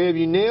 Okay, so we have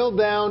you nailed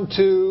down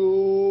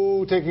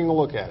to taking a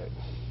look at it.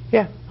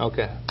 Yeah.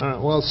 Okay. All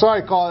right. Well,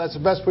 sorry, caller. That's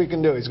the best we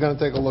can do. He's going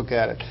to take a look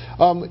at it.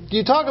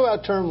 You talk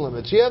about term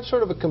limits. You have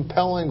sort of a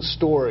compelling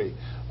story.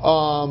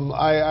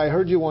 I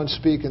heard you once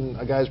speak in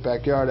a guy's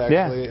backyard,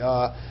 actually,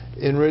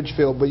 in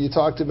Ridgefield, but you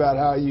talked about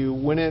how you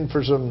went in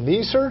for some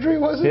knee surgery,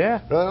 was it? Yeah.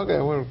 Okay.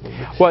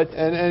 What?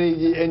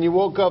 And you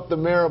woke up the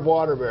mayor of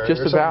Waterbury, just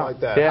or something about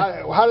like that.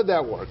 Yeah. How did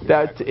that work?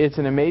 It's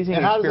an amazing experience.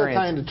 And how does that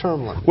tie into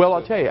term limits? Well,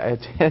 I'll tell you,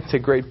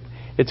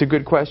 it's a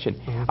good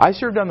question. I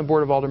served on the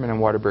Board of Aldermen in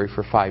Waterbury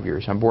for 5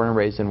 years. I'm born and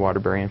raised in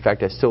Waterbury. In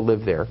fact, I still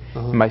live there.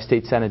 My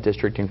state Senate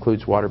district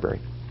includes Waterbury.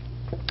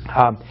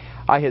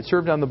 I had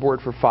served on the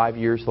board for 5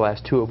 years, the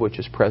last 2 of which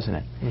as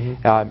president.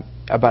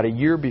 About a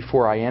year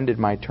before I ended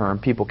my term,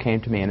 people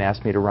came to me and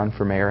asked me to run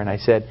for mayor, and I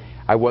said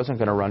I wasn't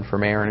going to run for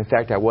mayor, and in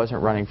fact I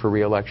wasn't running for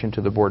re-election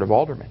to the Board of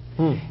Aldermen.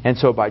 And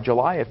so by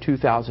July of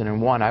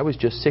 2001, I was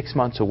just 6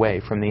 months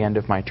away from the end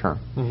of my term.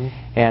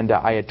 And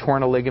I had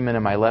torn a ligament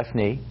in my left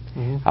knee.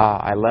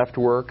 I left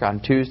work on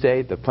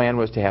Tuesday. The plan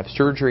was to have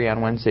surgery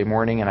on Wednesday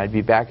morning, and I'd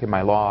be back in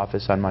my law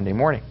office on Monday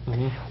morning.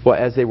 Well,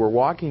 as they were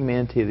walking me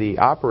into the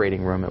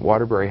operating room at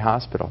Waterbury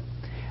Hospital,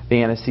 the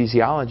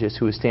anesthesiologist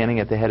who was standing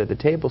at the head of the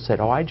table said,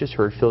 "Oh, I just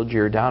heard Phil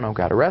Giordano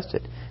got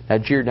arrested." Now,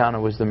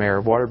 Giordano was the mayor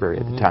of Waterbury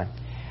at the time.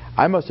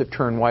 I must have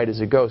turned white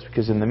as a ghost,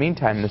 because in the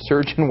meantime, the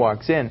surgeon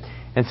walks in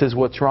and says,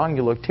 "What's wrong?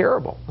 You look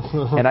terrible."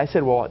 And I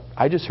said, "Well,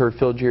 I just heard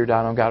Phil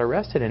Giordano got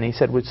arrested." And he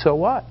said, "Well, so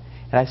what?"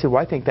 And I said,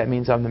 "Well, I think that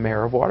means I'm the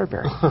mayor of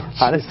Waterbury."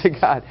 Honest to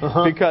God.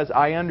 Because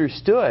I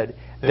understood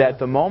that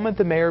the moment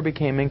the mayor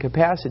became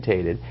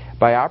incapacitated,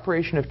 by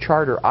operation of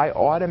charter, I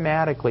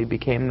automatically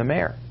became the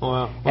mayor.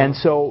 And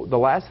so the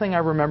last thing I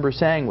remember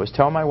saying was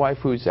tell my wife,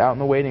 who's out in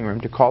the waiting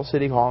room, to call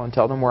City Hall and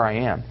tell them where I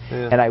am.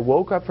 And I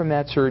woke up from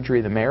that surgery,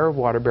 the mayor of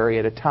Waterbury,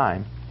 at a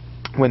time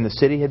when the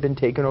city had been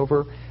taken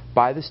over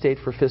by the state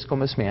for fiscal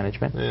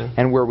mismanagement,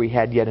 and where we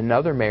had yet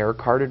another mayor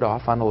carted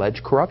off on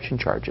alleged corruption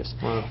charges.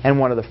 And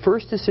one of the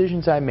first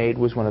decisions I made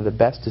was one of the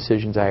best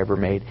decisions I ever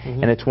made,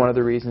 and it's one of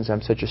the reasons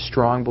I'm such a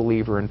strong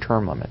believer in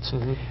term limits.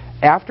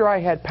 After I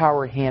had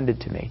power handed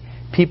to me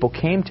people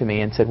came to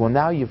me and said, well,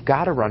 now you've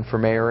got to run for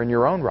mayor in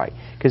your own right,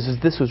 because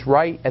this was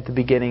right at the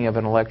beginning of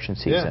an election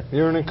season. Yeah,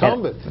 you're an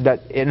incumbent. And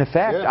that, in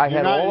effect, I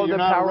had all of the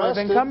power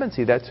arrested. of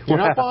incumbency. That's you're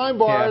not behind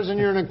bars and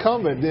you're an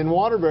incumbent in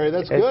Waterbury.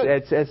 That's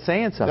good. It's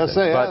saying something.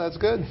 That's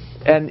good.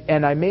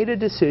 And I made a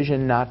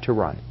decision not to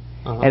run.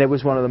 And it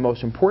was one of the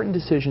most important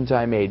decisions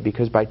I made,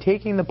 because by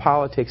taking the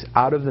politics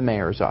out of the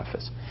mayor's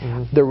office,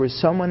 there was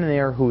someone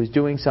there who was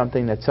doing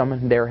something that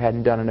someone there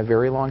hadn't done in a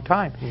very long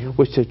time,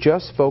 was to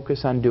just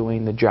focus on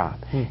doing the job.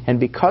 And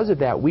because of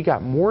that, we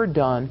got more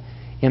done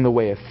in the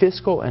way of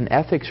fiscal and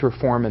ethics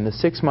reform in the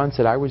 6 months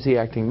that I was the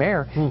acting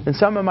mayor than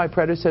some of my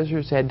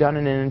predecessors had done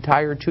in an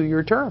entire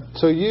 2-year term.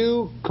 So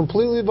you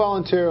completely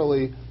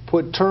voluntarily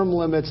put term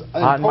limits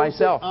on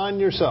myself. On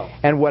yourself.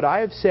 And what I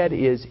have said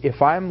is,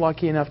 if I'm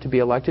lucky enough to be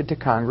elected to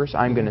Congress,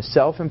 I'm going to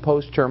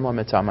self-impose term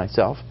limits on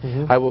myself.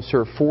 I will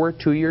serve 4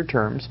 2-year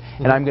terms,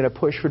 and I'm going to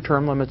push for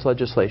term limits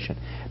legislation.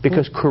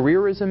 Because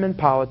careerism in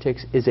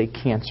politics is a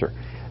cancer.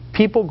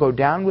 People go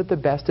down with the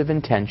best of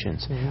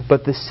intentions,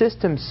 but the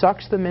system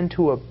sucks them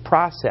into a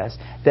process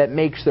that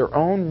makes their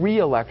own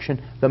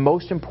re-election the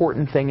most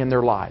important thing in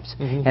their lives.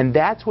 And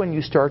that's when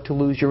you start to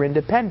lose your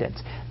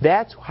independence.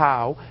 That's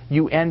how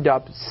you end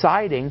up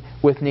siding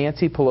with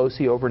Nancy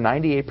Pelosi over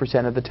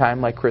 98% of the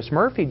time, like Chris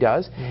Murphy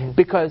does,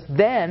 because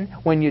then,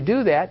 when you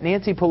do that,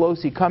 Nancy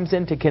Pelosi comes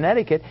into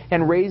Connecticut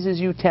and raises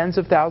you tens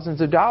of thousands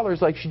of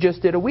dollars like she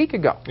just did a week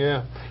ago.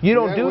 You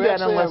don't do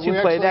that unless you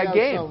play that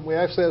game. We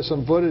actually have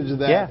some footage of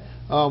that.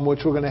 Which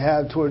we're going to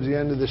have towards the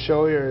end of the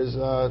show here, is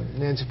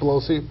Nancy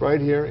Pelosi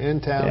right here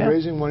in town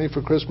raising money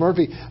for Chris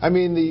Murphy. I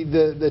mean,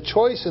 the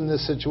choice in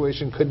this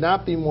situation could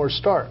not be more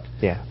stark.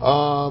 You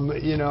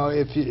know,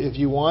 if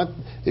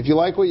you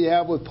like what you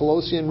have with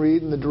Pelosi and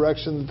Reid and the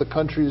direction that the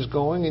country is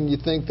going, and you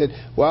think that,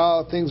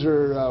 well, things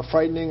are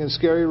frightening and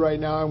scary right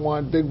now, I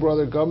want big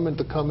brother government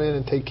to come in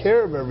and take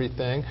care of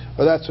everything,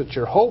 or that's what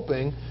you're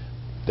hoping,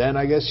 then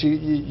I guess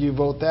you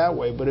vote that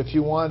way. But if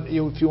you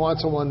want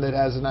someone that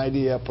has an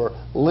idea for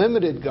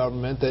limited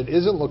government, that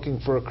isn't looking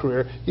for a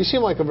career, you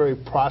seem like a very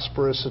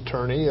prosperous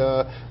attorney.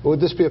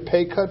 Would this be a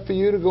pay cut for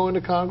you to go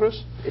into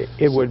Congress?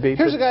 It would be.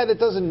 Here's a guy that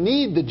doesn't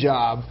need the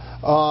job,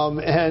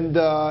 and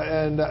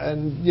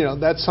you know,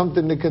 that's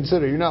something to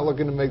consider. You're not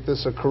looking to make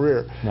this a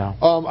career. No.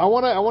 I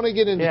want to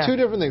get into 2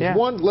 different things.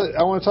 One,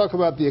 I want to talk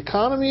about the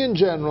economy in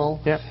general,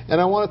 and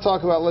I want to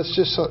talk about, let's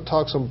just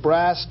talk some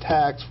brass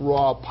tacks,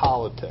 raw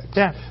politics.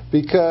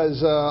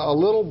 Because a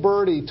little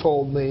birdie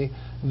told me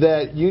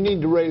that you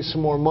need to raise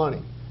some more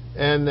money,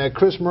 and that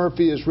Chris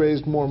Murphy has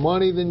raised more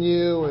money than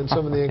you, and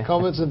some of the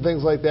incumbents and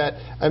things like that.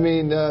 I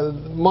mean,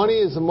 money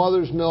is the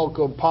mother's milk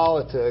of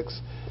politics.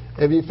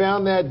 Have you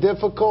found that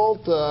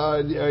difficult?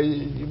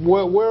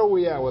 Where are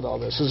we at with all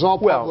this? Is all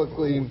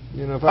publicly,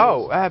 you know?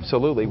 Oh,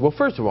 absolutely. Well,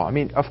 first of all, I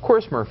mean, of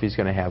course Murphy's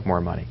going to have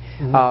more money.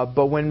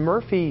 But when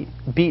Murphy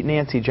beat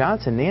Nancy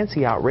Johnson,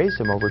 Nancy outraised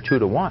him over 2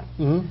 to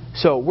 1.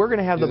 So we're going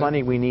to have the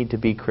money we need to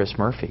beat Chris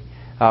Murphy.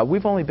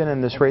 We've only been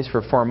in this race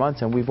for 4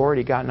 months, and we've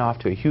already gotten off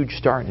to a huge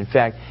start. In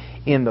fact,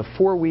 in the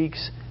 4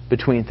 weeks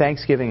between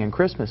Thanksgiving and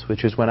Christmas,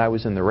 which is when I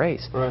was in the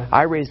race,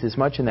 I raised as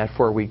much in that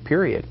 4-week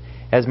period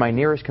as my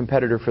nearest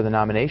competitor for the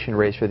nomination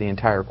raised for the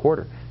entire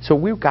quarter. So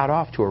we've got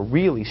off to a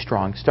really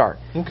strong start.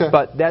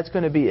 But that's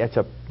going to be, it's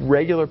a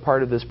regular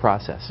part of this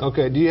process.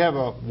 Do you have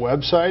a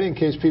website in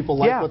case people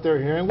like what they're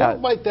hearing?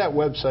 What might that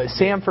website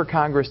be?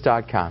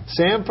 SamForCongress.com.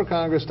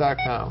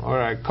 SamForCongress.com. All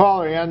right.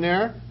 Caller, are you on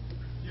there?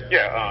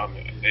 Yeah,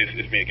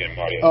 it's me again,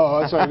 Marty.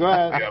 Oh, sorry, go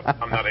ahead.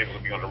 I'm not able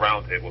to be on the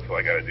round table, so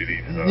I got to do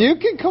these. You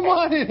can come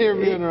on in here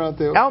and be on the round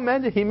table. Al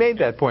Mendez, he made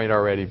that point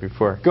already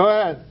before. Go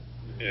ahead.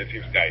 Yeah, it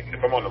seems tight.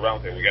 If I'm on the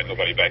round table, we got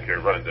nobody back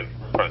here running the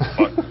bus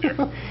here.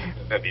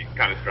 That'd be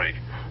kind of strange.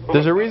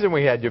 There's a reason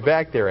we had you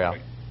back there, Al.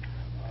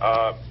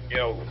 You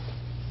know,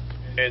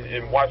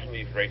 in watching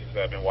these races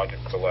I've been watching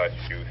for the last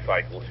few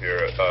cycles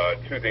here,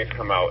 2 things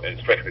come out, and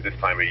especially this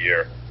time of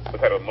year: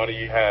 what type of money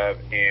you have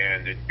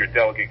and your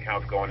delegate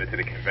counts going into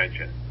the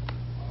convention.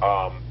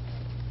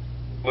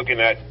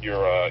 Looking at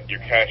your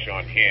cash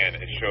on hand,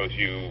 it shows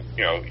you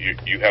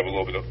have a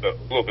little bit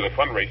of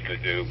fundraising to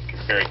do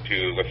compared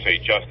to, let's say,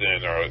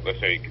 Justin, or let's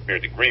say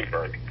compared to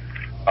Greenberg.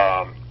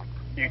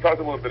 You talked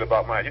a little bit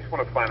about money. I just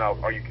want to find out,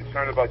 are you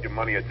concerned about your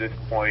money at this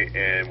point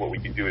and what we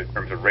can do in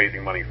terms of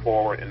raising money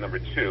forward? And number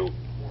 2,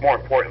 more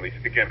importantly,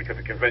 again, because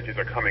the conventions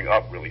are coming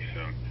up really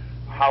soon,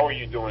 how are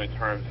you doing in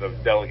terms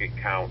of delegate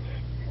counts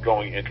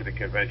going into the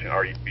convention?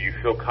 Do you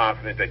feel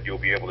confident that you'll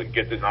be able to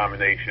get the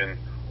nomination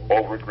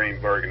over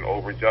Greenberg and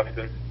over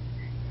Justin?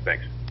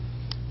 Thanks.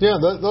 Yeah,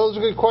 those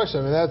are good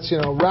questions. I mean, that's,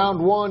 round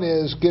 1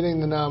 is getting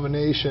the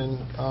nomination.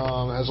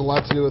 Has a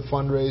lot to do with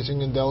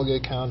fundraising and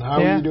delegate count.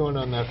 How are you doing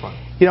on that front?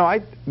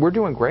 We're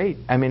doing great.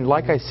 I mean,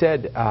 like I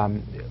said,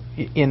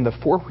 in the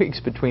 4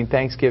 weeks between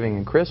Thanksgiving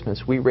and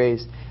Christmas, we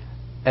raised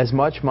as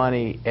much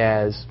money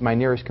as my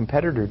nearest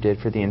competitor did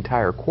for the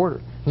entire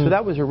quarter. So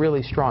that was a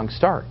really strong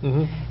start.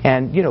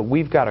 And, you know,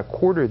 we've got a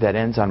quarter that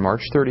ends on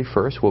March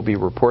 31st. We'll be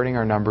reporting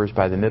our numbers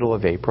by the middle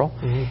of April.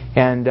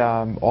 And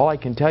all I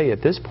can tell you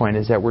at this point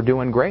is that we're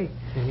doing great.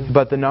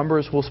 But the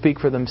numbers will speak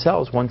for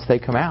themselves once they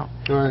come out.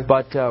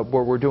 But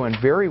we're doing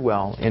very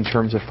well in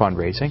terms of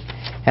fundraising.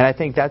 And I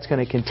think that's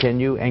going to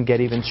continue and get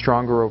even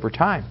stronger over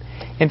time.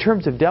 In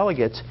terms of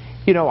delegates,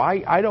 you know,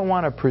 I don't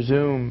want to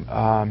presume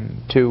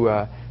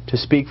to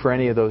speak for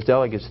any of those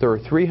delegates. There are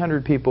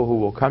 300 people who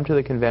will come to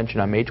the convention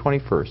on May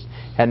 21st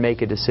and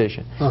make a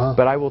decision.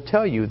 But I will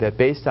tell you that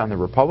based on the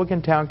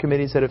Republican town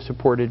committees that have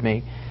supported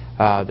me,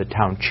 the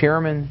town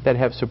chairmen that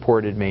have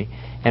supported me,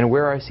 and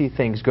where I see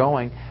things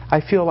going, I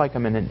feel like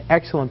I'm in an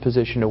excellent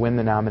position to win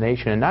the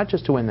nomination, and not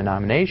just to win the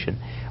nomination,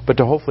 but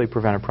to hopefully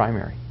prevent a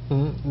primary.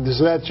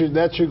 So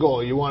that's your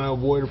goal. You want to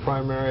avoid a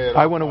primary?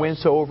 I want to win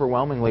so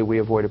overwhelmingly we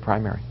avoid a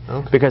primary.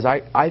 Because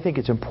I think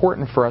it's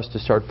important for us to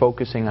start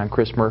focusing on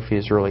Chris Murphy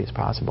as early as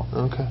possible.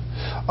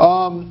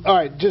 All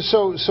right. Just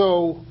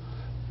so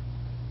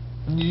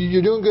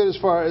you're doing good as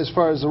far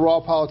as the raw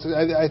politics.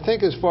 I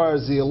think as far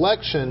as the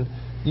election,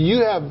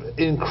 you have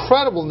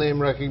incredible name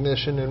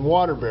recognition in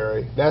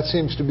Waterbury. That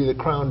seems to be the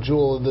crown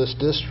jewel of this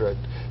district.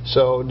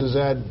 So does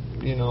that,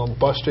 you know,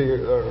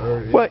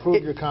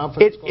 improve your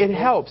confidence? It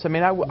helps. I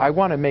mean, I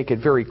want to make it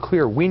very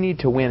clear. We need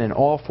to win in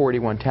all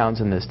 41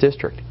 towns in this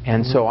district.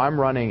 And so I'm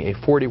running a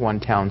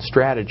 41-town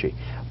strategy.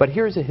 But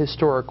here's a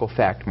historical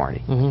fact,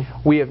 Marty.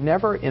 We have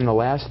never in the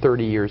last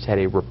 30 years had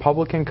a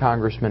Republican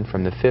congressman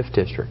from the 5th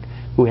District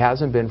who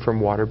hasn't been from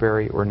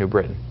Waterbury or New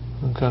Britain.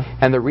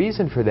 And the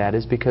reason for that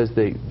is because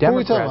the Democrats... Who are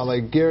we talking about,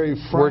 like Gary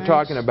Franks? We're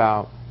talking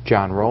about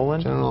John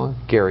Rowland,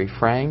 Gary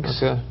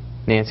Franks,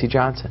 Nancy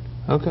Johnson.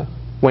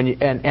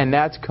 And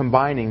that's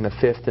combining the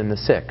 5th and the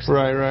 6th.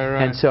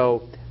 Right. And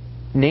so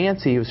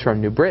Nancy was from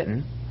New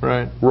Britain.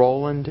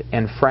 Rowland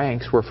and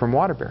Franks were from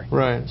Waterbury.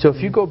 So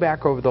if you go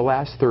back over the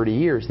last 30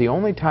 years, the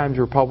only times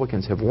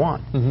Republicans have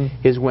won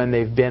is when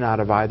they've been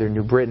out of either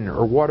New Britain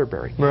or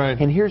Waterbury.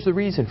 And here's the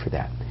reason for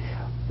that.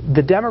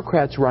 The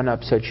Democrats run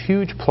up such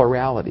huge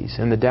pluralities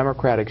in the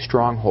Democratic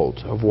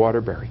strongholds of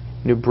Waterbury,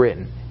 New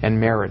Britain, and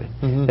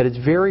Meriden that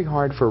it's very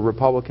hard for a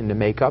Republican to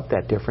make up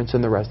that difference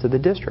in the rest of the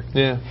district.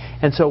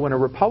 And so when a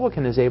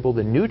Republican is able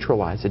to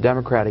neutralize a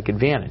Democratic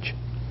advantage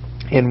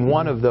in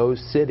one of those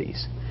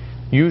cities,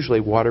 usually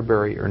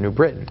Waterbury or New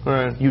Britain,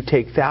 you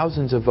take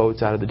thousands of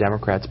votes out of the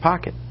Democrats'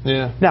 pocket.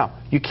 Now,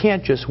 you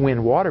can't just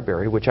win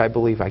Waterbury, which I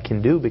believe I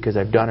can do because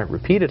I've done it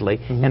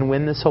repeatedly, and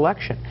win this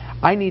election.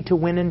 I need to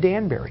win in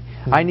Danbury.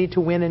 I need to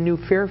win in New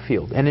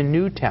Fairfield, and in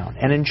Newtown,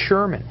 and in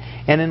Sherman,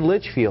 and in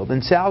Litchfield,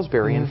 and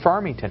Salisbury, and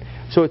Farmington.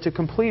 So it's a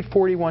complete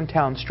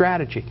 41-town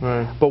strategy.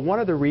 But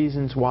one of the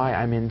reasons why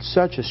I'm in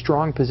such a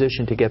strong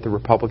position to get the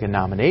Republican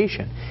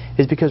nomination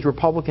is because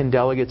Republican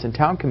delegates and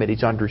town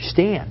committees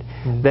understand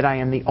that I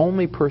am the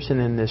only person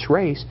in this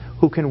race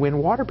who can win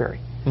Waterbury.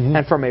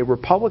 And from a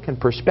Republican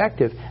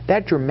perspective,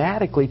 that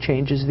dramatically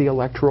changes the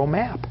electoral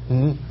map.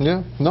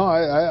 No,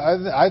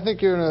 I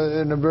think you're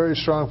in a very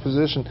strong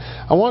position.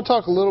 I want to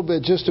talk a little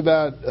bit just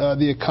about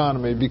the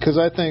economy, because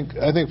I think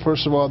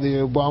first of all the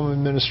Obama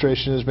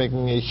administration is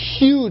making a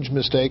huge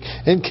mistake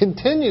and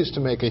continues to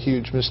make a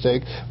huge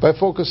mistake by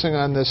focusing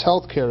on this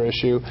health care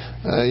issue,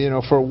 you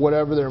know, for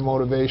whatever their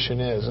motivation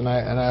is, and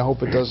I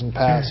hope it doesn't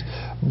pass.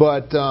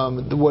 But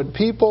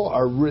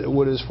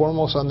what is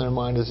foremost on their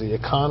mind is the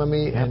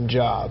economy and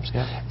jobs.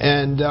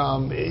 And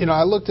you know,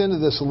 I looked into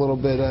this a little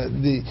bit.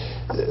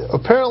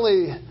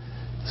 Apparently,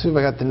 let's see if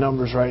I got the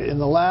numbers right. In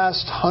the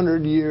last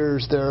 100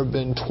 years, there have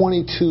been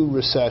 22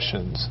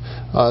 recessions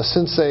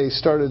since they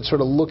started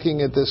sort of looking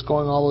at this,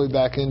 going all the way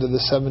back into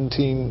the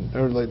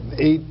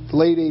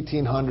late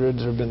 1800s.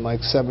 There have been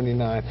like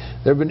 79.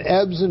 There have been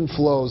ebbs and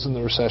flows in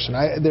the recession.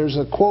 There's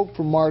a quote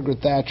from Margaret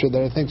Thatcher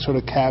that I think sort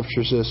of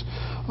captures this.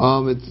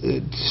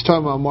 It's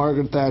talking about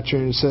Margaret Thatcher,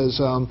 and it says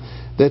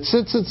that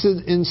since its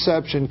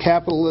inception,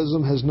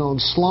 capitalism has known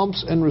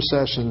slumps and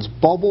recessions,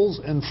 bubbles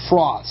and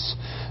froths.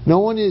 No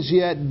one has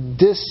yet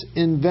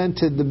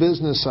disinvented the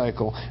business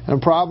cycle,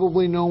 and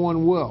probably no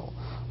one will.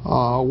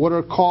 What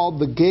are called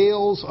the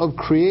gales of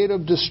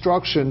creative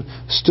destruction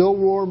still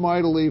roar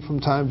mightily from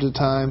time to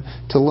time.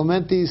 To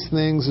lament these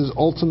things is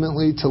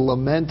ultimately to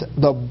lament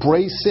the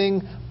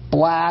bracing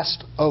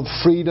blast of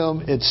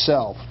freedom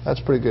itself. That's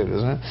pretty good,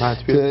 isn't it?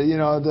 That's beautiful. You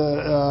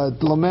know,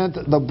 lament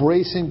the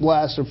bracing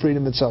blast of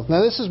freedom itself.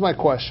 Now, this is my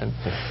question.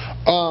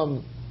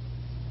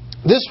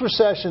 This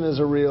recession is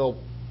a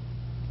real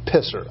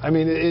pisser. I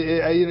mean,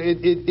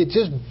 it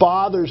just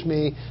bothers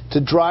me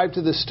to drive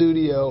to the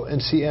studio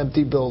and see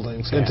empty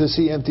buildings and to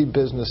see empty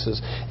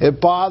businesses.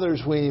 It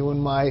bothers me when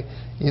my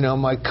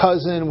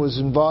cousin was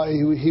involved.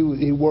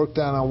 He worked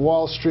down on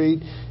Wall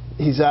Street.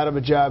 He's out of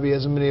a job. He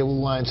hasn't been able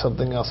to line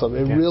something else up.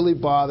 It really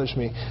bothers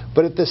me.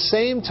 But at the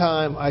same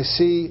time, I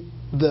see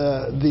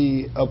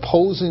the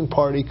opposing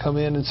party come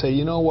in and say,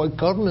 you know what,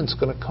 government's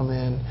going to come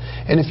in,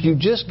 and if you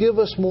just give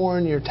us more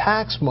in your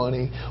tax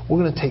money, we're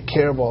going to take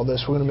care of all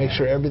this. We're going to make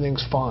sure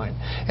everything's fine.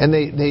 And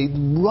they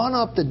run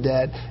up the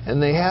debt,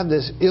 and they have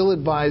this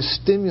ill-advised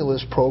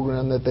stimulus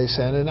program that they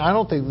send, and I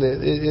don't think that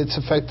it's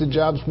affected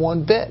jobs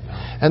one bit.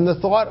 And the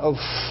thought of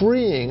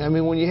freeing, I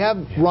mean, when you have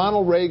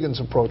Ronald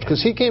Reagan's approach,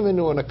 because he came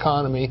into an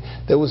economy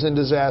that was in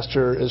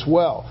disaster as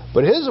well,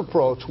 but his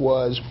approach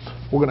was,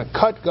 we're going to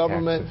cut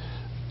government,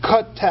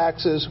 cut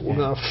taxes, we're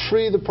going to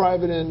free the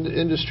private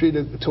industry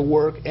to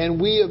work, and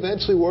we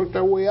eventually worked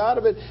our way out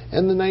of it,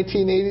 and the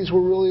 1980s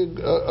were really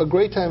a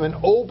great time. And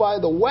oh, by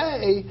the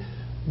way,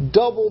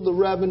 doubled the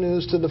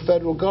revenues to the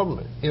federal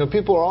government. You know,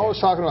 people are always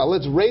talking about,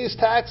 let's raise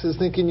taxes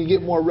thinking you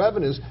get more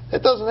revenues.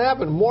 That doesn't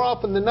happen. More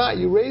often than not,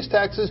 you raise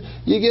taxes,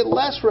 you get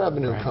less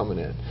revenue coming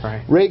in.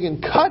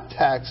 Reagan cut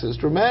taxes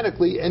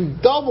dramatically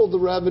and doubled the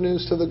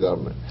revenues to the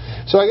government.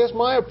 So I guess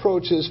my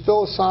approach is,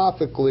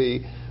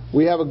 philosophically,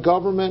 we have a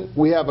government,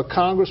 we have a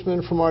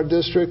congressman from our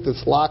district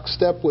that's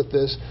lockstep with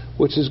this,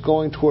 which is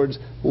going towards,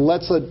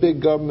 let's let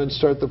big government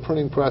start the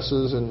printing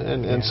presses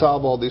and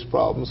solve all these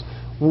problems.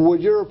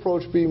 Would your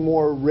approach be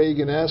more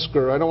Reagan-esque,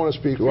 or I don't want to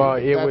speak for well,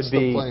 you,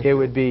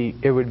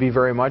 it would be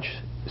very much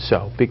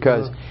so,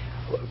 because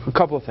a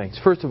couple of things.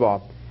 First of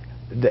all,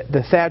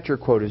 the Thatcher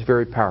quote is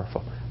very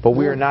powerful. But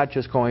we are not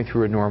just going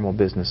through a normal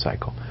business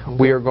cycle.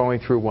 We are going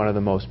through one of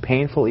the most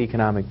painful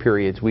economic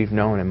periods we've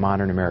known in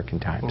modern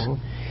American times.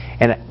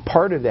 And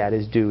part of that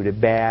is due to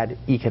bad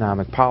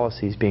economic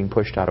policies being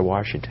pushed out of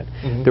Washington.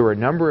 There were a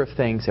number of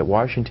things that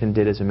Washington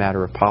did as a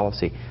matter of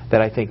policy that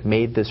I think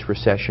made this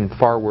recession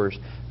far worse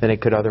than it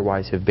could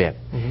otherwise have been.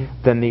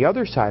 Then the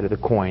other side of the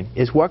coin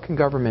is, what can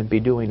government be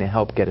doing to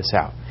help get us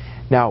out?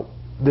 Now,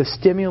 the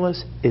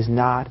stimulus is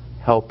not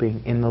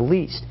helping in the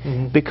least,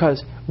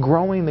 because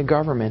growing the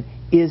government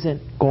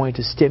isn't going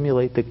to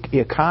stimulate the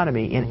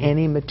economy in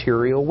any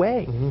material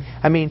way.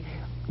 I mean,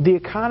 the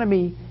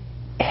economy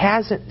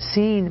hasn't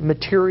seen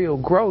material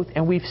growth,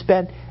 and we've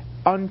spent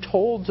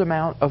untold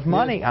amount of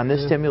money on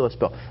this stimulus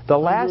bill. The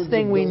last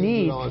thing we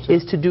need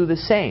is to do the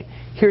same.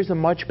 Here's a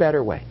much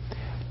better way.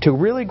 To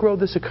really grow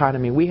this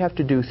economy, we have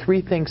to do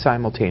three things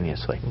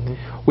simultaneously.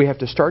 We have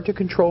to start to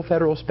control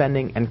federal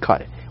spending and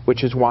cut it,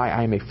 which is why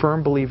I'm a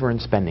firm believer in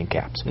spending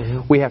caps.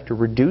 We have to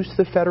reduce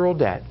the federal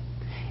debt,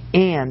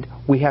 and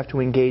we have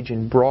to engage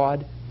in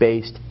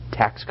broad-based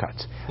tax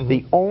cuts.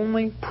 The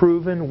only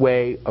proven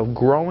way of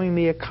growing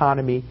the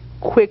economy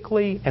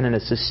quickly and in a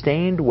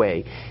sustained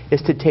way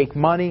is to take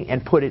money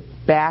and put it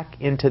back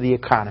into the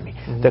economy.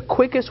 The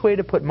quickest way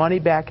to put money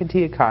back into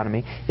the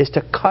economy is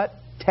to cut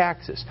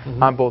taxes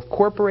on both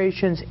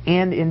corporations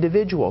and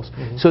individuals,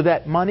 so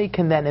that money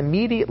can then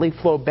immediately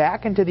flow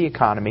back into the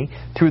economy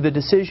through the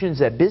decisions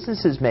that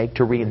businesses make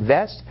to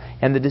reinvest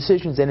and the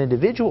decisions that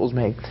individuals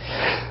make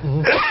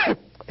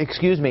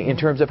excuse me, in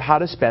terms of how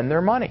to spend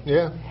their money.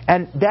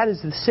 And that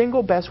is the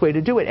single best way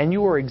to do it. And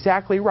you are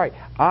exactly right.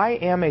 I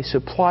am a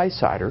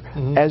supply-sider,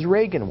 as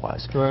Reagan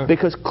was,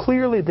 because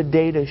clearly the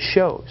data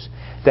shows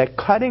that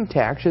cutting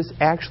taxes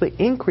actually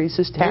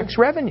increases tax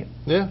revenue.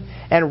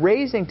 And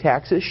raising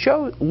taxes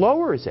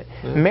lowers it.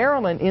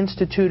 Maryland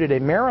instituted a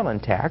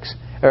Maryland tax,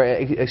 or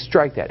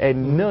strike that, a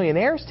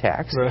millionaire's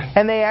tax,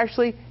 and they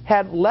actually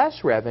had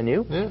less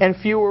revenue and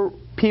fewer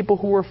people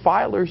who were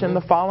filers in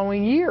the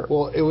following year.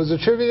 Well, it was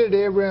attributed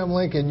to Abraham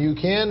Lincoln. You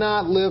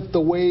cannot lift the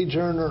wage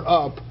earner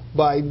up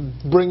by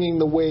bringing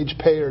the wage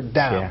payer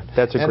down.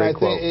 That's a great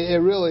quote. And I think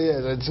it really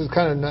is. It's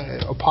kind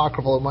of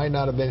apocryphal. It might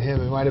not have been him.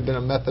 It might have been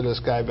a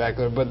Methodist guy back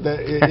there. But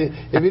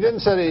if he didn't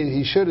say it,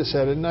 he should have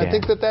said it. And I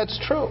think that that's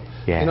true.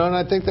 You know, and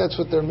I think that's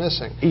what they're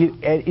missing.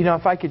 You know,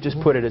 if I could just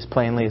put it as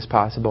plainly as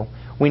possible,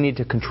 we need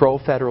to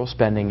control federal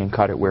spending and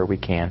cut it where we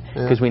can,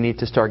 because we need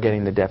to start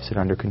getting the deficit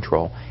under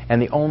control.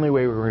 And the only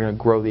way we're going to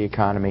grow the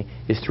economy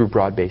is through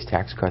broad-based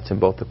tax cuts in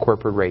both the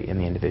corporate rate and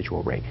the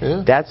individual rate.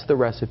 That's the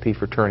recipe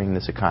for turning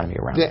this economy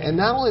around. And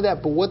not only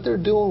that, but what they're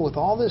doing with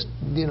all this,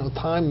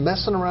 time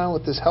messing around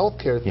with this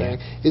healthcare thing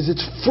is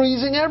it's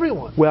freezing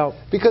everyone. Well,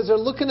 because they're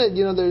looking at,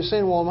 they're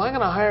saying, well, am I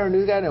going to hire a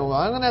new guy? Am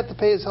I going to have to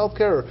pay his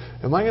healthcare? Or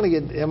am I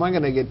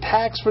going to get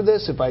taxed for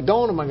this? If I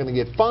don't, am I going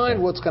to get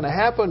fined? What's going to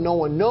happen? No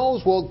one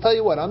knows. Well, tell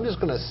you what, I'm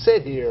just going to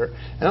sit here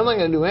and I'm not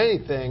going to do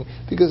anything,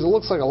 because it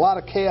looks like a lot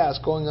of chaos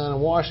going on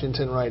in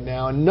Washington right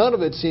now, and none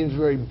of it seems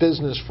very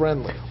business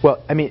friendly.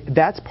 Well, I mean,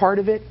 that's part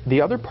of it.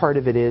 The other part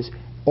of it is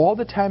all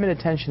the time and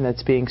attention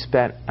that's being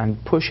spent on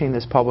pushing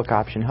this public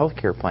option health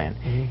care plan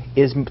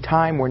is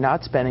time we're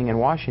not spending in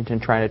Washington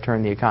trying to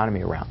turn the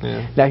economy around.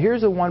 Now,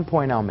 here's the one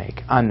point I'll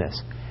make on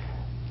this.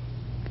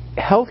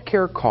 Health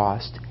care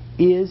cost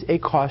is a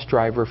cost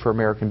driver for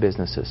American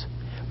businesses,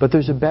 but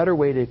there's a better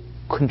way to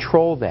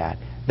control that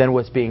than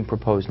what's being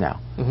proposed now.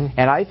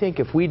 And I think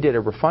if we did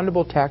a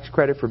refundable tax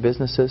credit for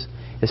businesses,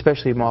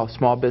 especially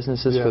small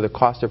businesses, for the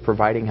cost of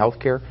providing health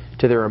care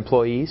to their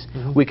employees,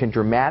 we can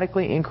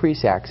dramatically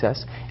increase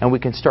access, and we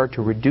can start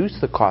to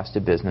reduce the cost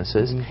of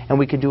businesses, and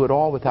we can do it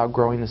all without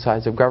growing the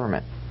size of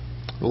government.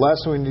 The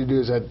last thing we need to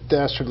do is that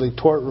dastardly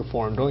tort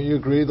reform. Don't you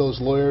agree? Those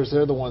lawyers,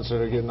 they're the ones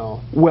that are getting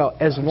all... Well,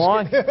 as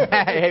long...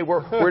 hey,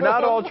 we're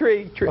not all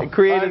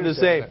created the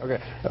same.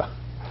 Okay.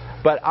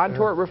 But on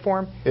tort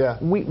reform,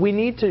 we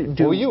need to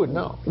do... Well, you would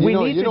know.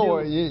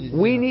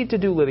 We need to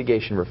do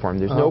litigation reform.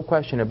 There's no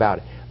question about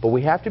it. But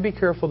we have to be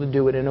careful to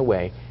do it in a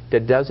way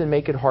that doesn't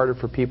make it harder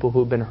for people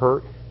who've been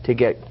hurt to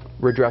get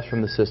redress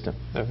from the system.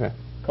 Okay.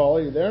 Call,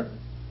 are you there?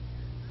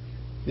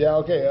 Yeah,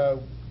 okay.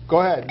 Go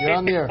ahead. You're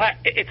on the air.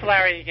 It's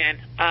Larry again.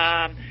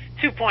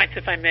 2 points,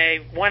 if I may.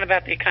 One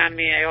about the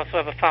economy. I also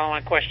have a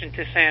follow-on question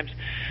to Sam's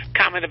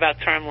comment about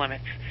term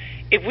limits.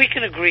 If we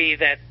can agree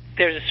that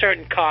there's a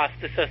certain cost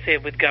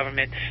associated with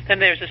government, then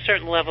there's a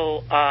certain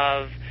level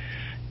of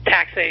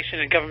taxation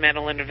and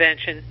governmental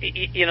intervention,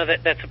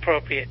 that's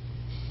appropriate.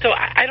 So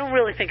I don't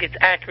really think it's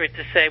accurate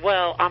to say,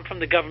 well, I'm from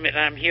the government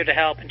and I'm here to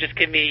help and just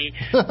give me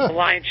a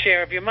lion's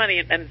share of your money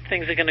and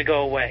things are going to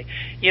go away.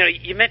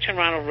 You mentioned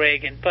Ronald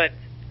Reagan, but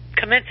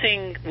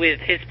commencing with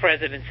his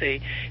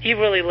presidency, he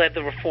really led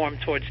the reform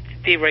towards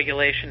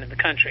deregulation in the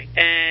country.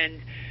 And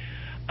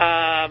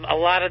a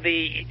lot of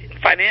the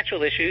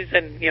financial issues,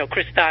 and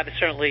Chris Dodd is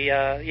certainly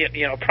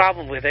a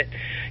problem with it.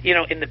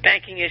 In the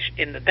banking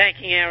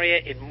area,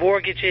 in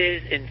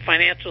mortgages, in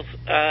financial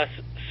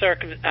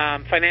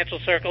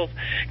circles,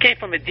 came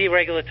from a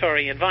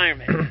deregulatory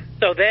environment.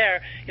 So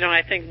there,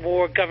 I think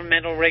more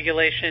governmental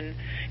regulation,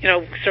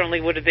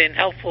 certainly would have been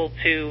helpful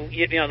to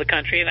the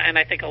country, and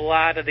I think a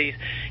lot of these,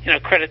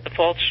 credit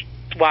default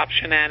swap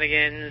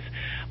shenanigans,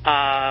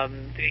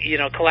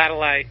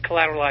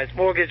 collateralized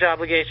mortgage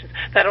obligations,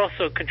 that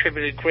also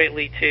contributed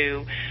greatly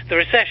to the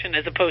recession,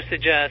 as opposed to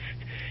just,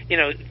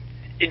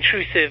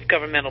 intrusive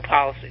governmental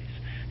policies.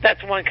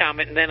 That's one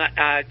comment, and then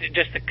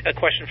just a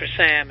question for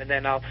Sam, and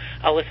then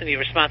I'll listen to your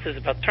responses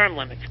about term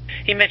limits.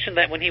 He mentioned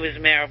that when he was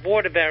mayor of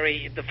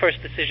Waterbury, the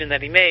first decision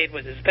that he made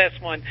was his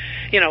best one,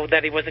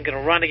 that he wasn't going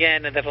to run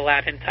again, and that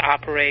allowed him to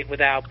operate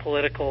without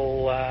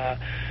political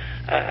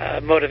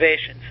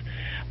motivations.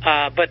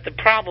 But the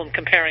problem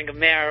comparing a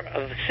mayor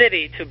of a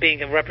city to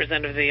being a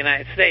representative of the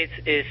United States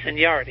is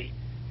seniority.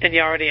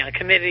 Seniority on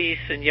committees,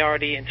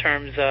 seniority in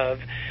terms of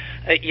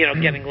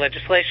getting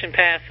legislation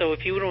passed. So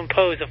if you were to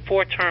impose a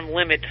 4-term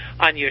limit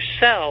on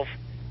yourself,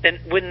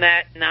 then would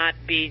that not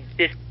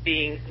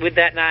disadvantage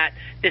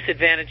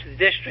the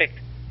district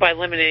by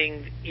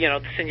limiting,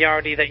 the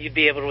seniority that you'd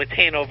be able to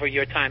attain over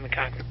your time in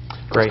Congress?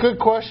 Great. Good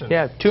question.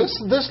 Yeah.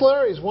 This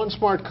Larry is one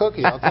smart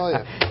cookie, I'll tell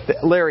you.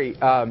 Larry,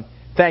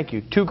 thank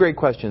you. 2 great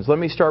questions. Let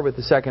me start with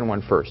the second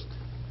one first.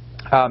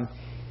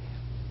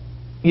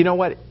 You know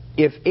what?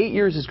 If 8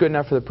 years is good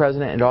enough for the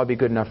president, it ought to be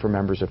good enough for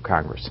members of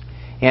Congress.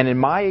 And in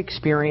my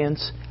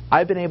experience,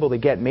 I've been able to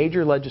get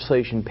major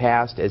legislation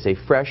passed as a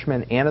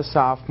freshman and a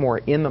sophomore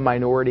in the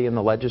minority in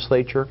the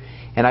legislature,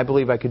 and I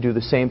believe I could do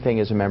the same thing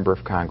as a member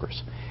of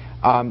Congress.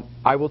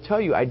 I will tell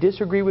you, I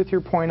disagree with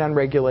your point on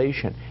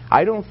regulation.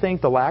 I don't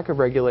think the lack of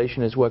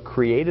regulation is what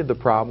created the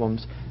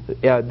problems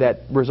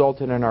that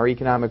resulted in our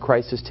economic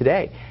crisis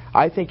today.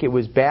 I think it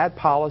was bad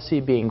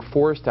policy being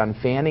forced on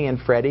Fannie and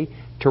Freddie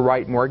to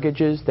write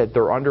mortgages that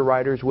their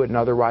underwriters wouldn't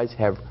otherwise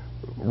have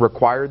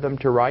required them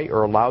to write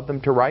or allowed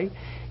them to write.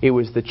 It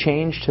was the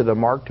change to the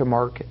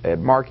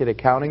market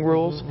accounting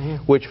rules,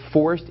 which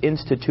forced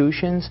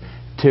institutions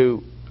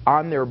to,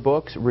 on their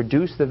books,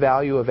 reduce the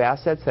value of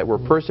assets that were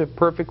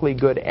perfectly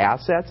good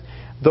assets.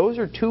 Those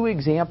are 2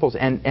 examples,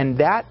 and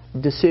that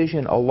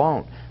decision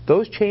alone,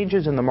 those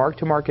changes in the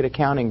mark-to-market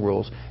accounting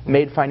rules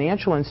made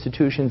financial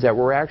institutions that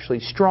were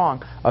actually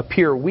strong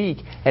appear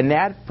weak, and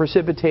that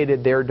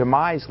precipitated their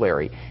demise,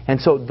 Larry.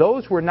 And so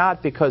those were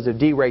not because of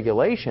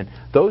deregulation.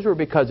 Those were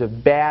because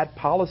of bad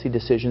policy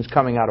decisions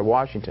coming out of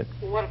Washington.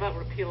 What about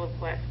repeal of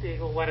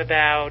Glass-Steagall? What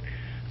about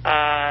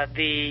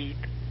the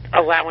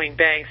allowing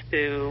banks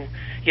to,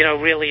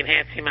 really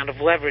enhance the amount of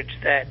leverage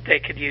that they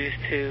could use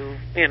to,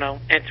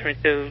 enter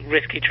into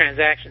risky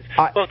transactions?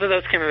 Both of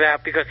those came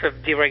about because of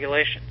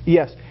deregulation.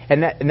 Yes,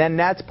 and then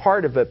that's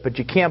part of it, but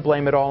you can't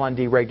blame it all on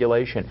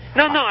deregulation.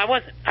 No, I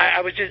wasn't.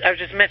 I was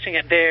just mentioning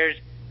it. There's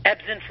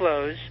ebbs and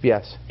flows.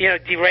 Yes.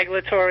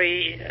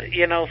 Deregulatory,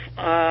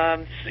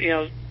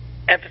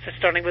 emphasis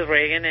starting with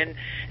Reagan, and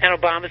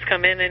Obama's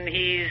come in, and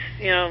he's,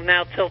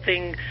 now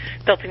tilting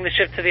the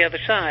ship to the other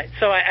side.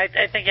 So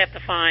I think you have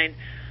to find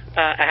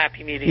a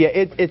happy medium. Yeah,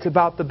 it's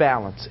about the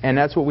balance, and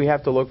that's what we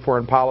have to look for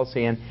in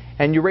policy.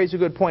 And you raise a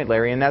good point,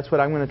 Larry, and that's what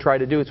I'm going to try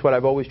to do. It's what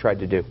I've always tried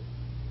to do.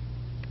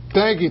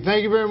 Thank you.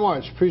 Thank you very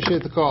much.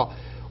 Appreciate the call.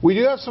 We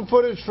do have some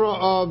footage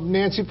from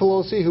Nancy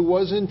Pelosi, who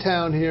was in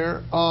town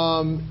here.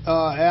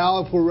 Al,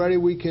 if we're ready,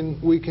 we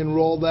can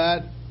roll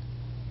that.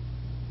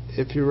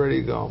 If you're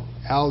ready to go.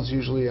 Al's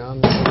usually on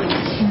there.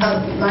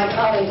 My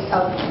colleagues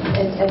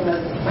in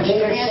the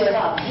leadership,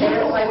 they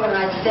don't like when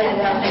I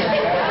stand up.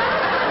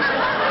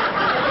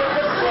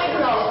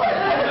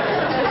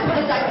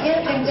 Because I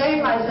can't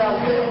contain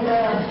myself sitting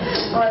there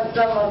on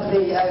some of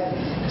the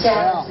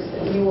challenges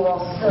that you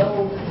all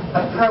so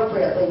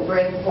appropriately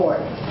bring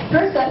forth.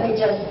 First, let me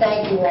just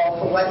thank you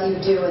all for what you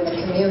do in the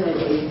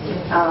community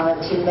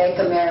to make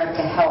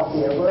America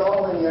healthier. We're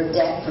all in your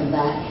debt from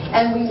that,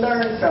 and we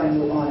learn from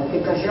you on it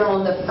because you're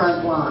on the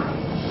front line.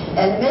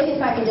 And maybe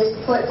if I could just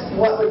put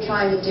what we're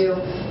trying to do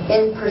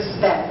in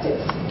perspective.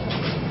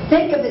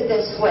 Think of it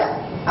this way.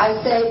 I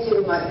say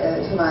to my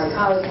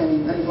colleagues,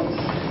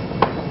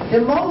 the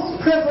most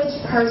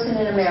privileged person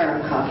in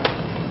America,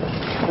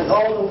 with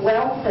all the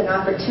wealth and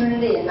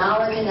opportunity and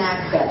knowledge and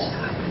access,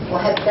 will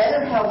have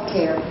better health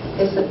care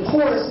if the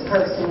poorest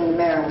person in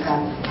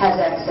America has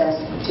access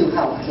to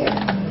health care.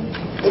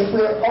 If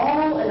we're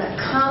all in a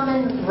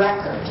common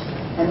record,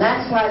 and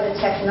that's why the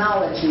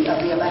technology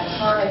of the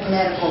electronic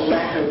medical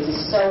records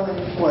is so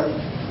important.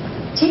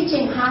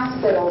 Teaching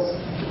hospitals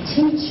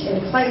teach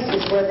in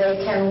places where they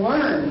can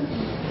learn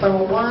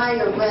from a wide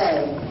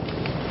array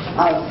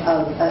of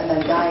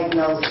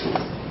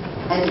diagnoses,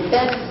 and it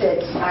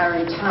benefits our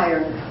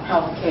entire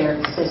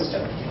healthcare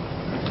system.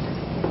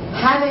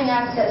 Having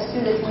access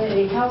to the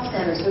community health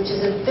centers, which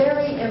is a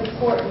very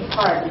important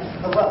part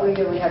of what we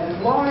do. We have a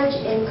large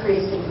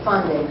increase in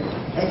funding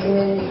in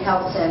community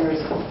health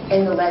centers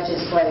in the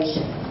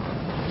legislation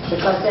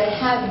because they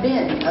have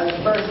been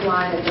a first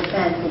line of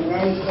defense in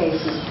many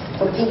cases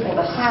for people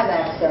to have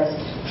access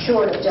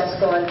short of just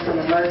going to an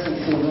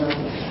emergency room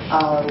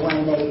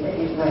when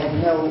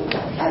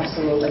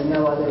absolutely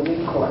no other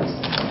recourse.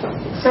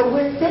 So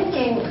we're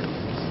thinking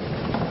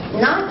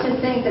not to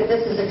think that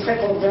this is a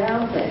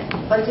trickle-down thing,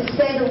 but to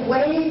say the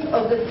wave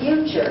of the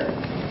future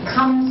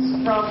comes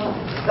from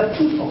the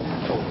people.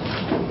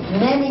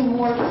 Many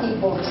more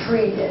people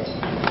treated,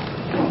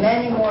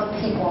 many more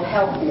people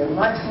healthier,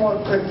 much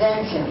more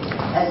prevention,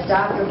 as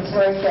Dr.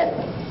 Missouri said,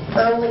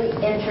 early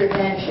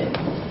intervention.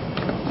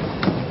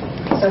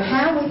 So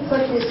how we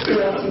put this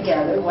deal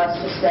together was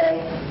to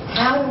say,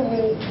 how do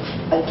we,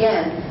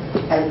 again,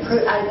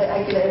 I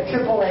get a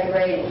AAA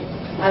rating,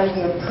 how do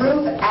we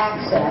improve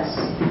access,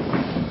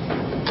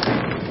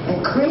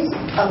 increase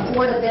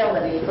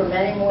affordability for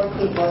many more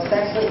people,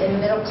 especially in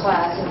middle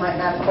class who might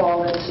not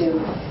fall into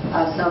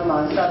some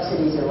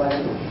subsidies or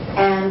whatever,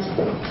 and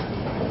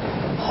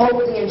hold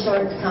the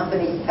insurance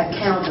companies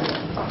accountable.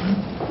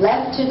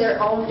 Left to their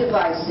own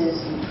devices,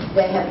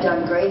 they have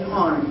done great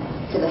harm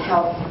to the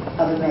health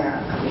of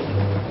America.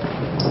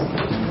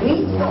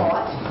 We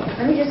thought,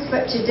 let me just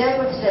put, today,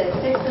 what's today,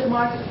 the 6th of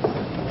March?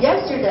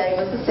 Yesterday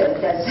was the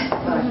 5th, that's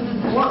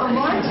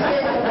March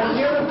 5th of a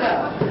year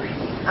ago.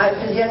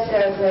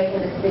 Yesterday I was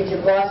making a speech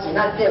in Boston,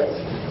 not this,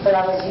 but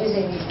I was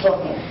using these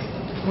bookends.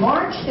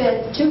 March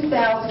 5th,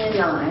 2009,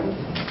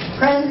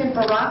 President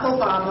Barack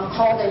Obama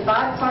called a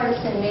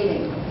bipartisan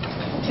meeting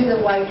to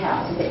the White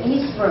House, in the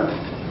East Room,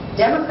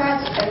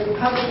 Democrats and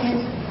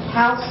Republicans,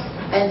 House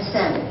and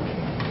Senate.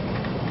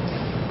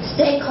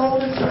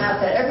 Stakeholders from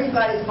outside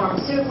everybody's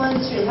pharmaceutical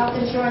industry, health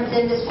insurance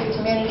industry,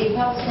 community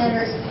health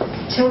centers,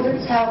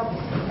 children's health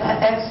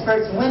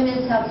experts,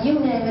 women's health, you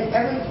name it,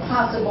 every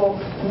possible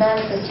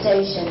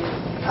manifestation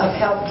of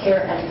health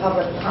care and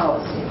public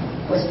policy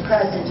was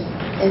present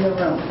in the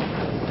room.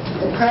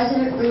 The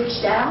President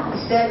reached out and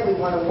said, we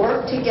want to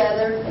work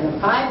together in a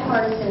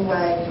bipartisan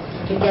way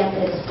to get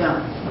this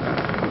done.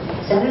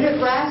 Senator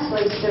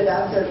Grassley stood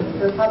up, the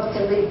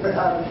Republican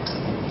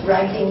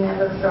ranking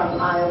member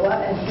from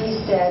Iowa, and he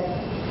said,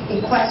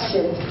 he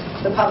questioned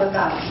the public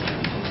option.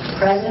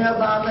 President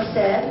Obama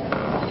said,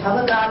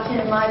 public option,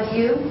 in my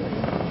view,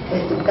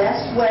 is the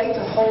best way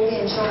to hold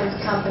the insurance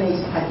companies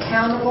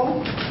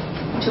accountable,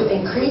 to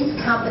increase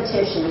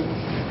competition,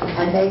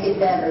 and make it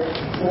better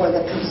for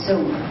the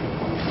consumer.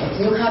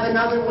 If you have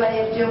another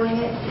way of doing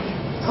it,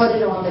 put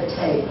it on the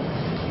table.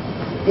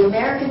 The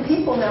American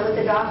people know what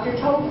the doctor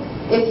told them.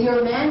 If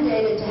you're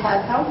mandated to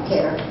have health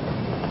care,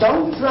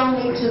 don't throw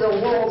me to the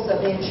wolves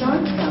of the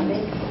insurance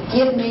company.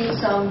 Give me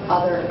some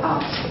other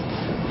option.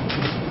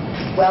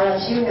 Well,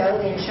 as you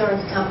know, the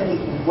insurance company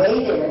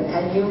weighed in,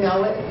 and you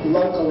know it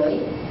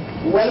locally,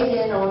 weighed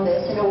in on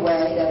this in a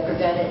way that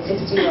prevented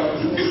 60 votes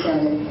in the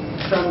Senate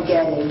from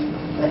getting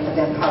the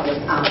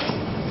public option.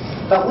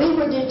 But we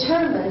were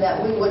determined that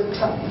we would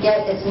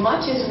get as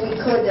much as we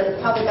could that a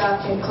public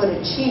option could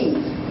achieve,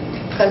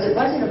 because it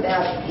wasn't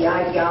about the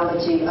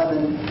ideology of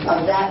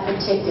that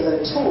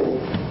particular tool.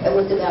 It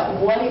was about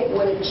what it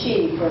would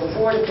achieve for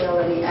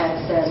affordability,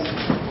 access,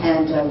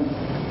 and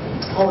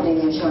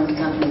holding the insurance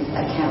companies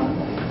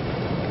accountable.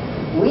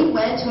 We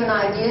went to an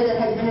idea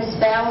that had been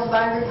espoused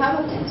by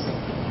Republicans.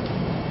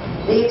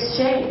 The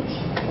exchange.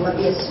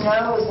 Olympia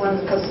Snowe was one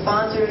of the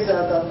co-sponsors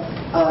of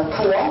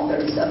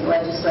co-authors of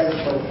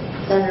legislation.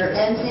 Senator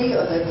Enzi,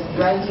 the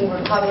ranking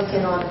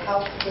Republican on the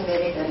Health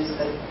Committee, that is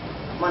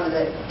one of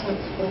the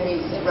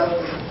committees that wrote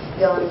the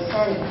bill in the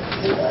Senate,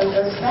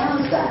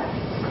 espoused that.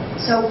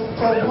 So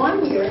for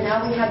 1 year,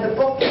 now we have the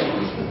book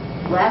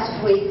last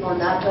week, on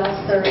that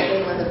last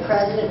Thursday, when the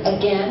President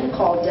again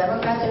called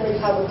Democrats and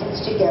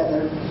Republicans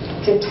together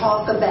to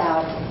talk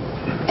about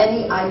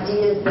any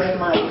ideas they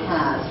might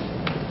have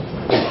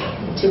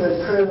to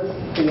improve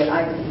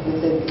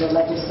the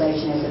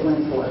legislation as it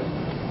went forward.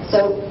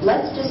 So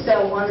let's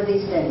dispel one of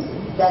these things,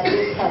 that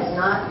this has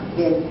not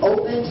been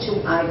open to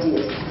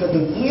ideas. For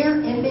the year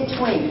in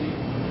between,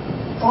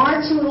 far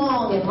too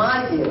long, in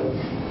my view,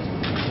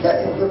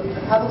 the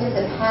Republicans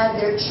have had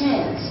their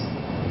chance,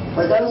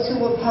 or those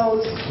who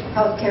oppose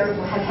health care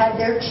have had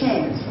their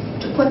chance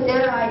to put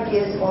their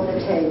ideas on the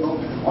table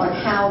on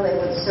how they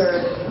would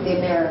serve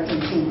the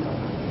American people.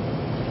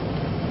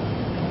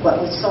 What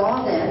we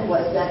saw then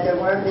was that there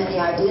weren't many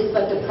ideas,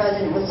 but the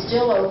president was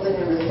still open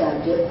and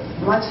receptive,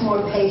 much more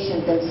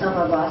patient than some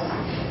of us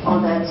on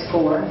that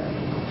score,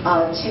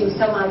 to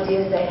some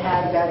ideas they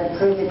had about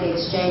improving the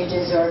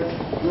exchanges or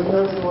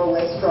removing more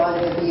waste, fraud,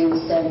 and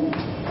abuse, and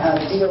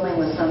dealing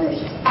with some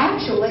issues.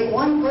 Actually,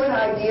 one good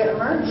idea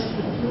emerged.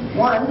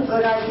 One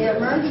good idea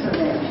emerged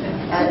from there.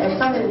 And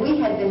something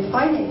we had been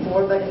fighting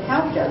for, but it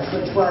helped us,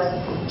 which was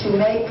to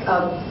make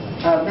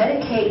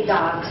Medicaid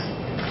docs,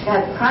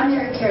 have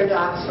primary care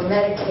docs for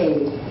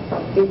Medicaid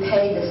be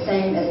paid the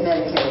same as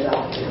Medicare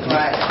doctors.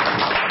 Right.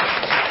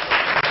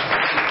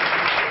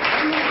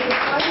 We have been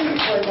fighting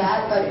for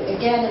that, but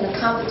again, in the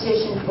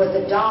competition for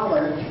the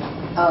dollar,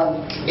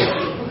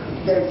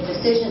 there are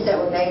decisions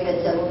that were made that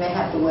said we may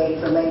have to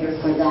wait for later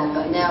for that,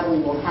 but now we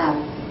will have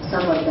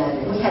some of that.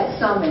 We had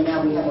some, and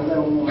now we have a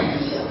little more.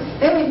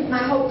 Anyway,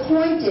 my whole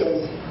point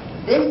is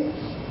this.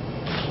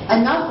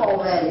 Enough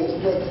already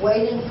with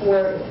waiting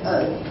for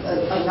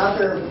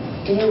another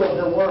view of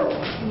the world.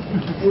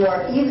 You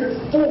are either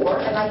for,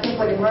 and I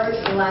think what emerged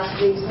from last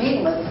week's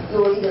meeting was,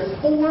 you are either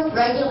for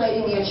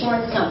regulating the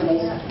insurance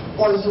companies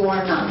or you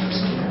are not.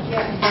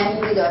 And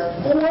you're either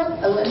for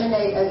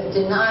eliminating the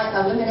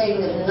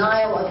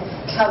denial of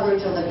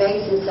coverage on the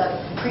basis of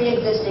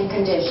pre-existing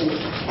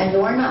conditions, and you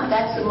are not.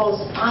 That's the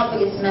most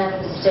obvious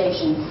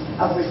manifestation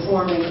of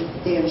reforming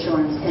the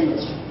insurance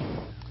industry.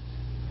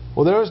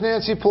 Well, there was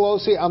Nancy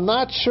Pelosi. I'm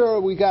not sure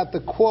we got the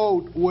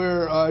quote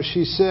where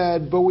she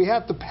said, but we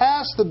have to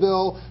pass the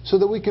bill so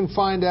that we can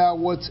find out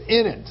what's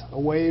in it,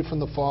 away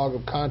from the fog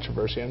of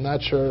controversy. I'm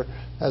not sure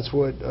that's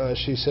what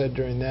she said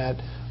during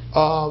that.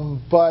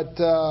 But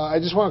I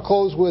just want to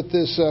close with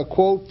this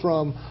quote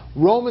from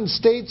Roman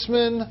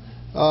statesman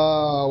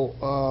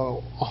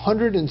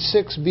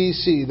 106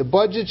 BC. The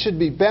budget should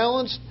be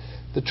balanced.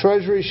 The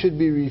treasury should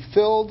be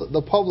refilled.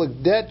 The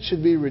public debt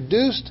should be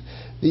reduced.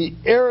 The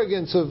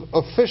arrogance of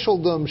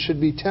officialdom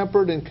should be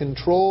tempered and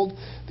controlled.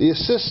 The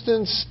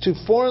assistance to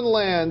foreign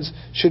lands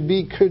should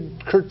be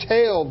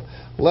curtailed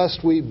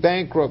lest we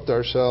bankrupt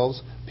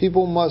ourselves.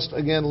 People must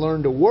again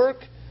learn to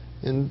work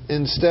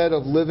instead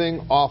of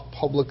living off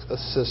public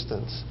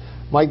assistance.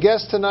 My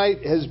guest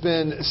tonight has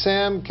been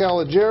Sam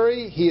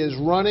Caligiuri. He is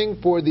running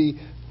for the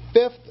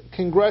 5th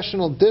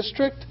Congressional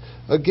District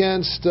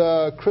against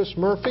Chris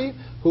Murphy,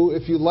 who,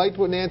 if you liked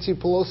what Nancy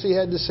Pelosi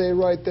had to say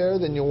right there,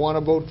 then you'll want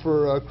to vote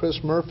for Chris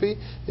Murphy.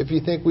 If you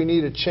think we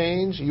need a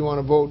change, you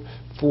want to vote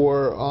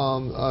for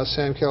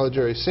Sam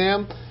Caligiuri.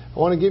 Sam, I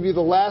want to give you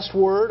the last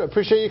word. I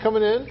appreciate you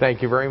coming in.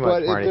 Thank you very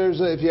much, Marty.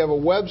 But if you have a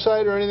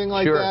website or anything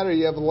like that, or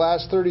you have the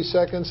last 30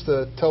 seconds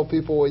to tell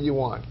people what you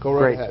want, go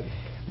right ahead.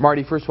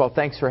 Marty, first of all,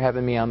 thanks for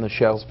having me on the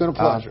show. It's been a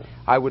pleasure.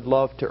 I would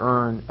love to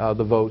earn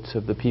the votes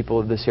of the people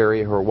of this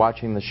area who are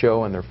watching the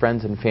show and their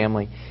friends and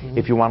family.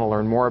 If you want to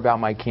learn more about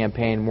my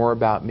campaign, more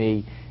about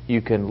me,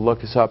 you can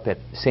look us up at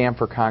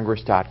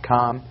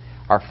samforcongress.com.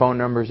 Our phone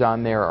number's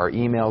on there, our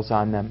email's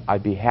on them.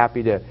 I'd be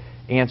happy to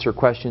answer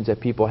questions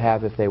that people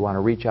have if they want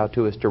to reach out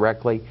to us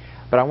directly.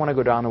 But I want to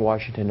go down to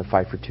Washington to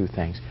fight for two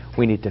things.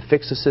 We need to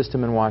fix the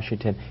system in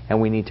Washington,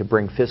 and we need to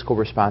bring fiscal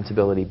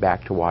responsibility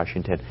back to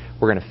Washington.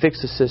 We're going to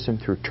fix the system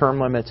through term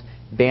limits,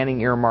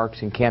 banning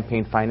earmarks, and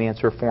campaign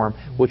finance reform,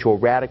 which will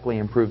radically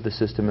improve the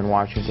system in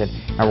Washington.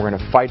 And we're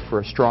going to fight for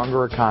a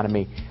stronger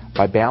economy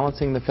by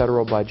balancing the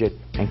federal budget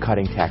and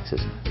cutting taxes.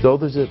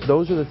 Those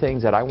are the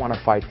things that I want to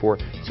fight for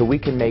so we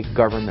can make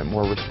government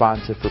more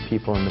responsive for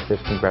people in the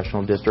 5th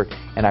Congressional District,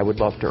 and I would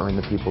love to earn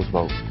the people's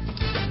vote.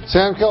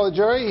 Sam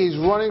Caligiuri, he's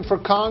running for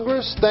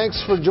Congress.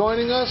 Thanks for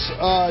joining us.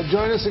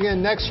 Join us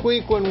again next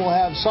week when we'll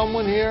have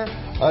someone here.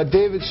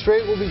 David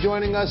Straight will be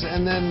joining us,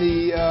 and then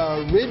the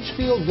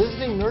Ridgefield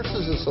Visiting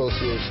Nurses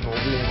Association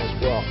will be in as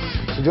well.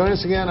 So join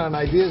us again on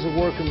Ideas of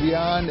Work and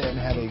Beyond, and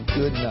have a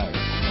good night.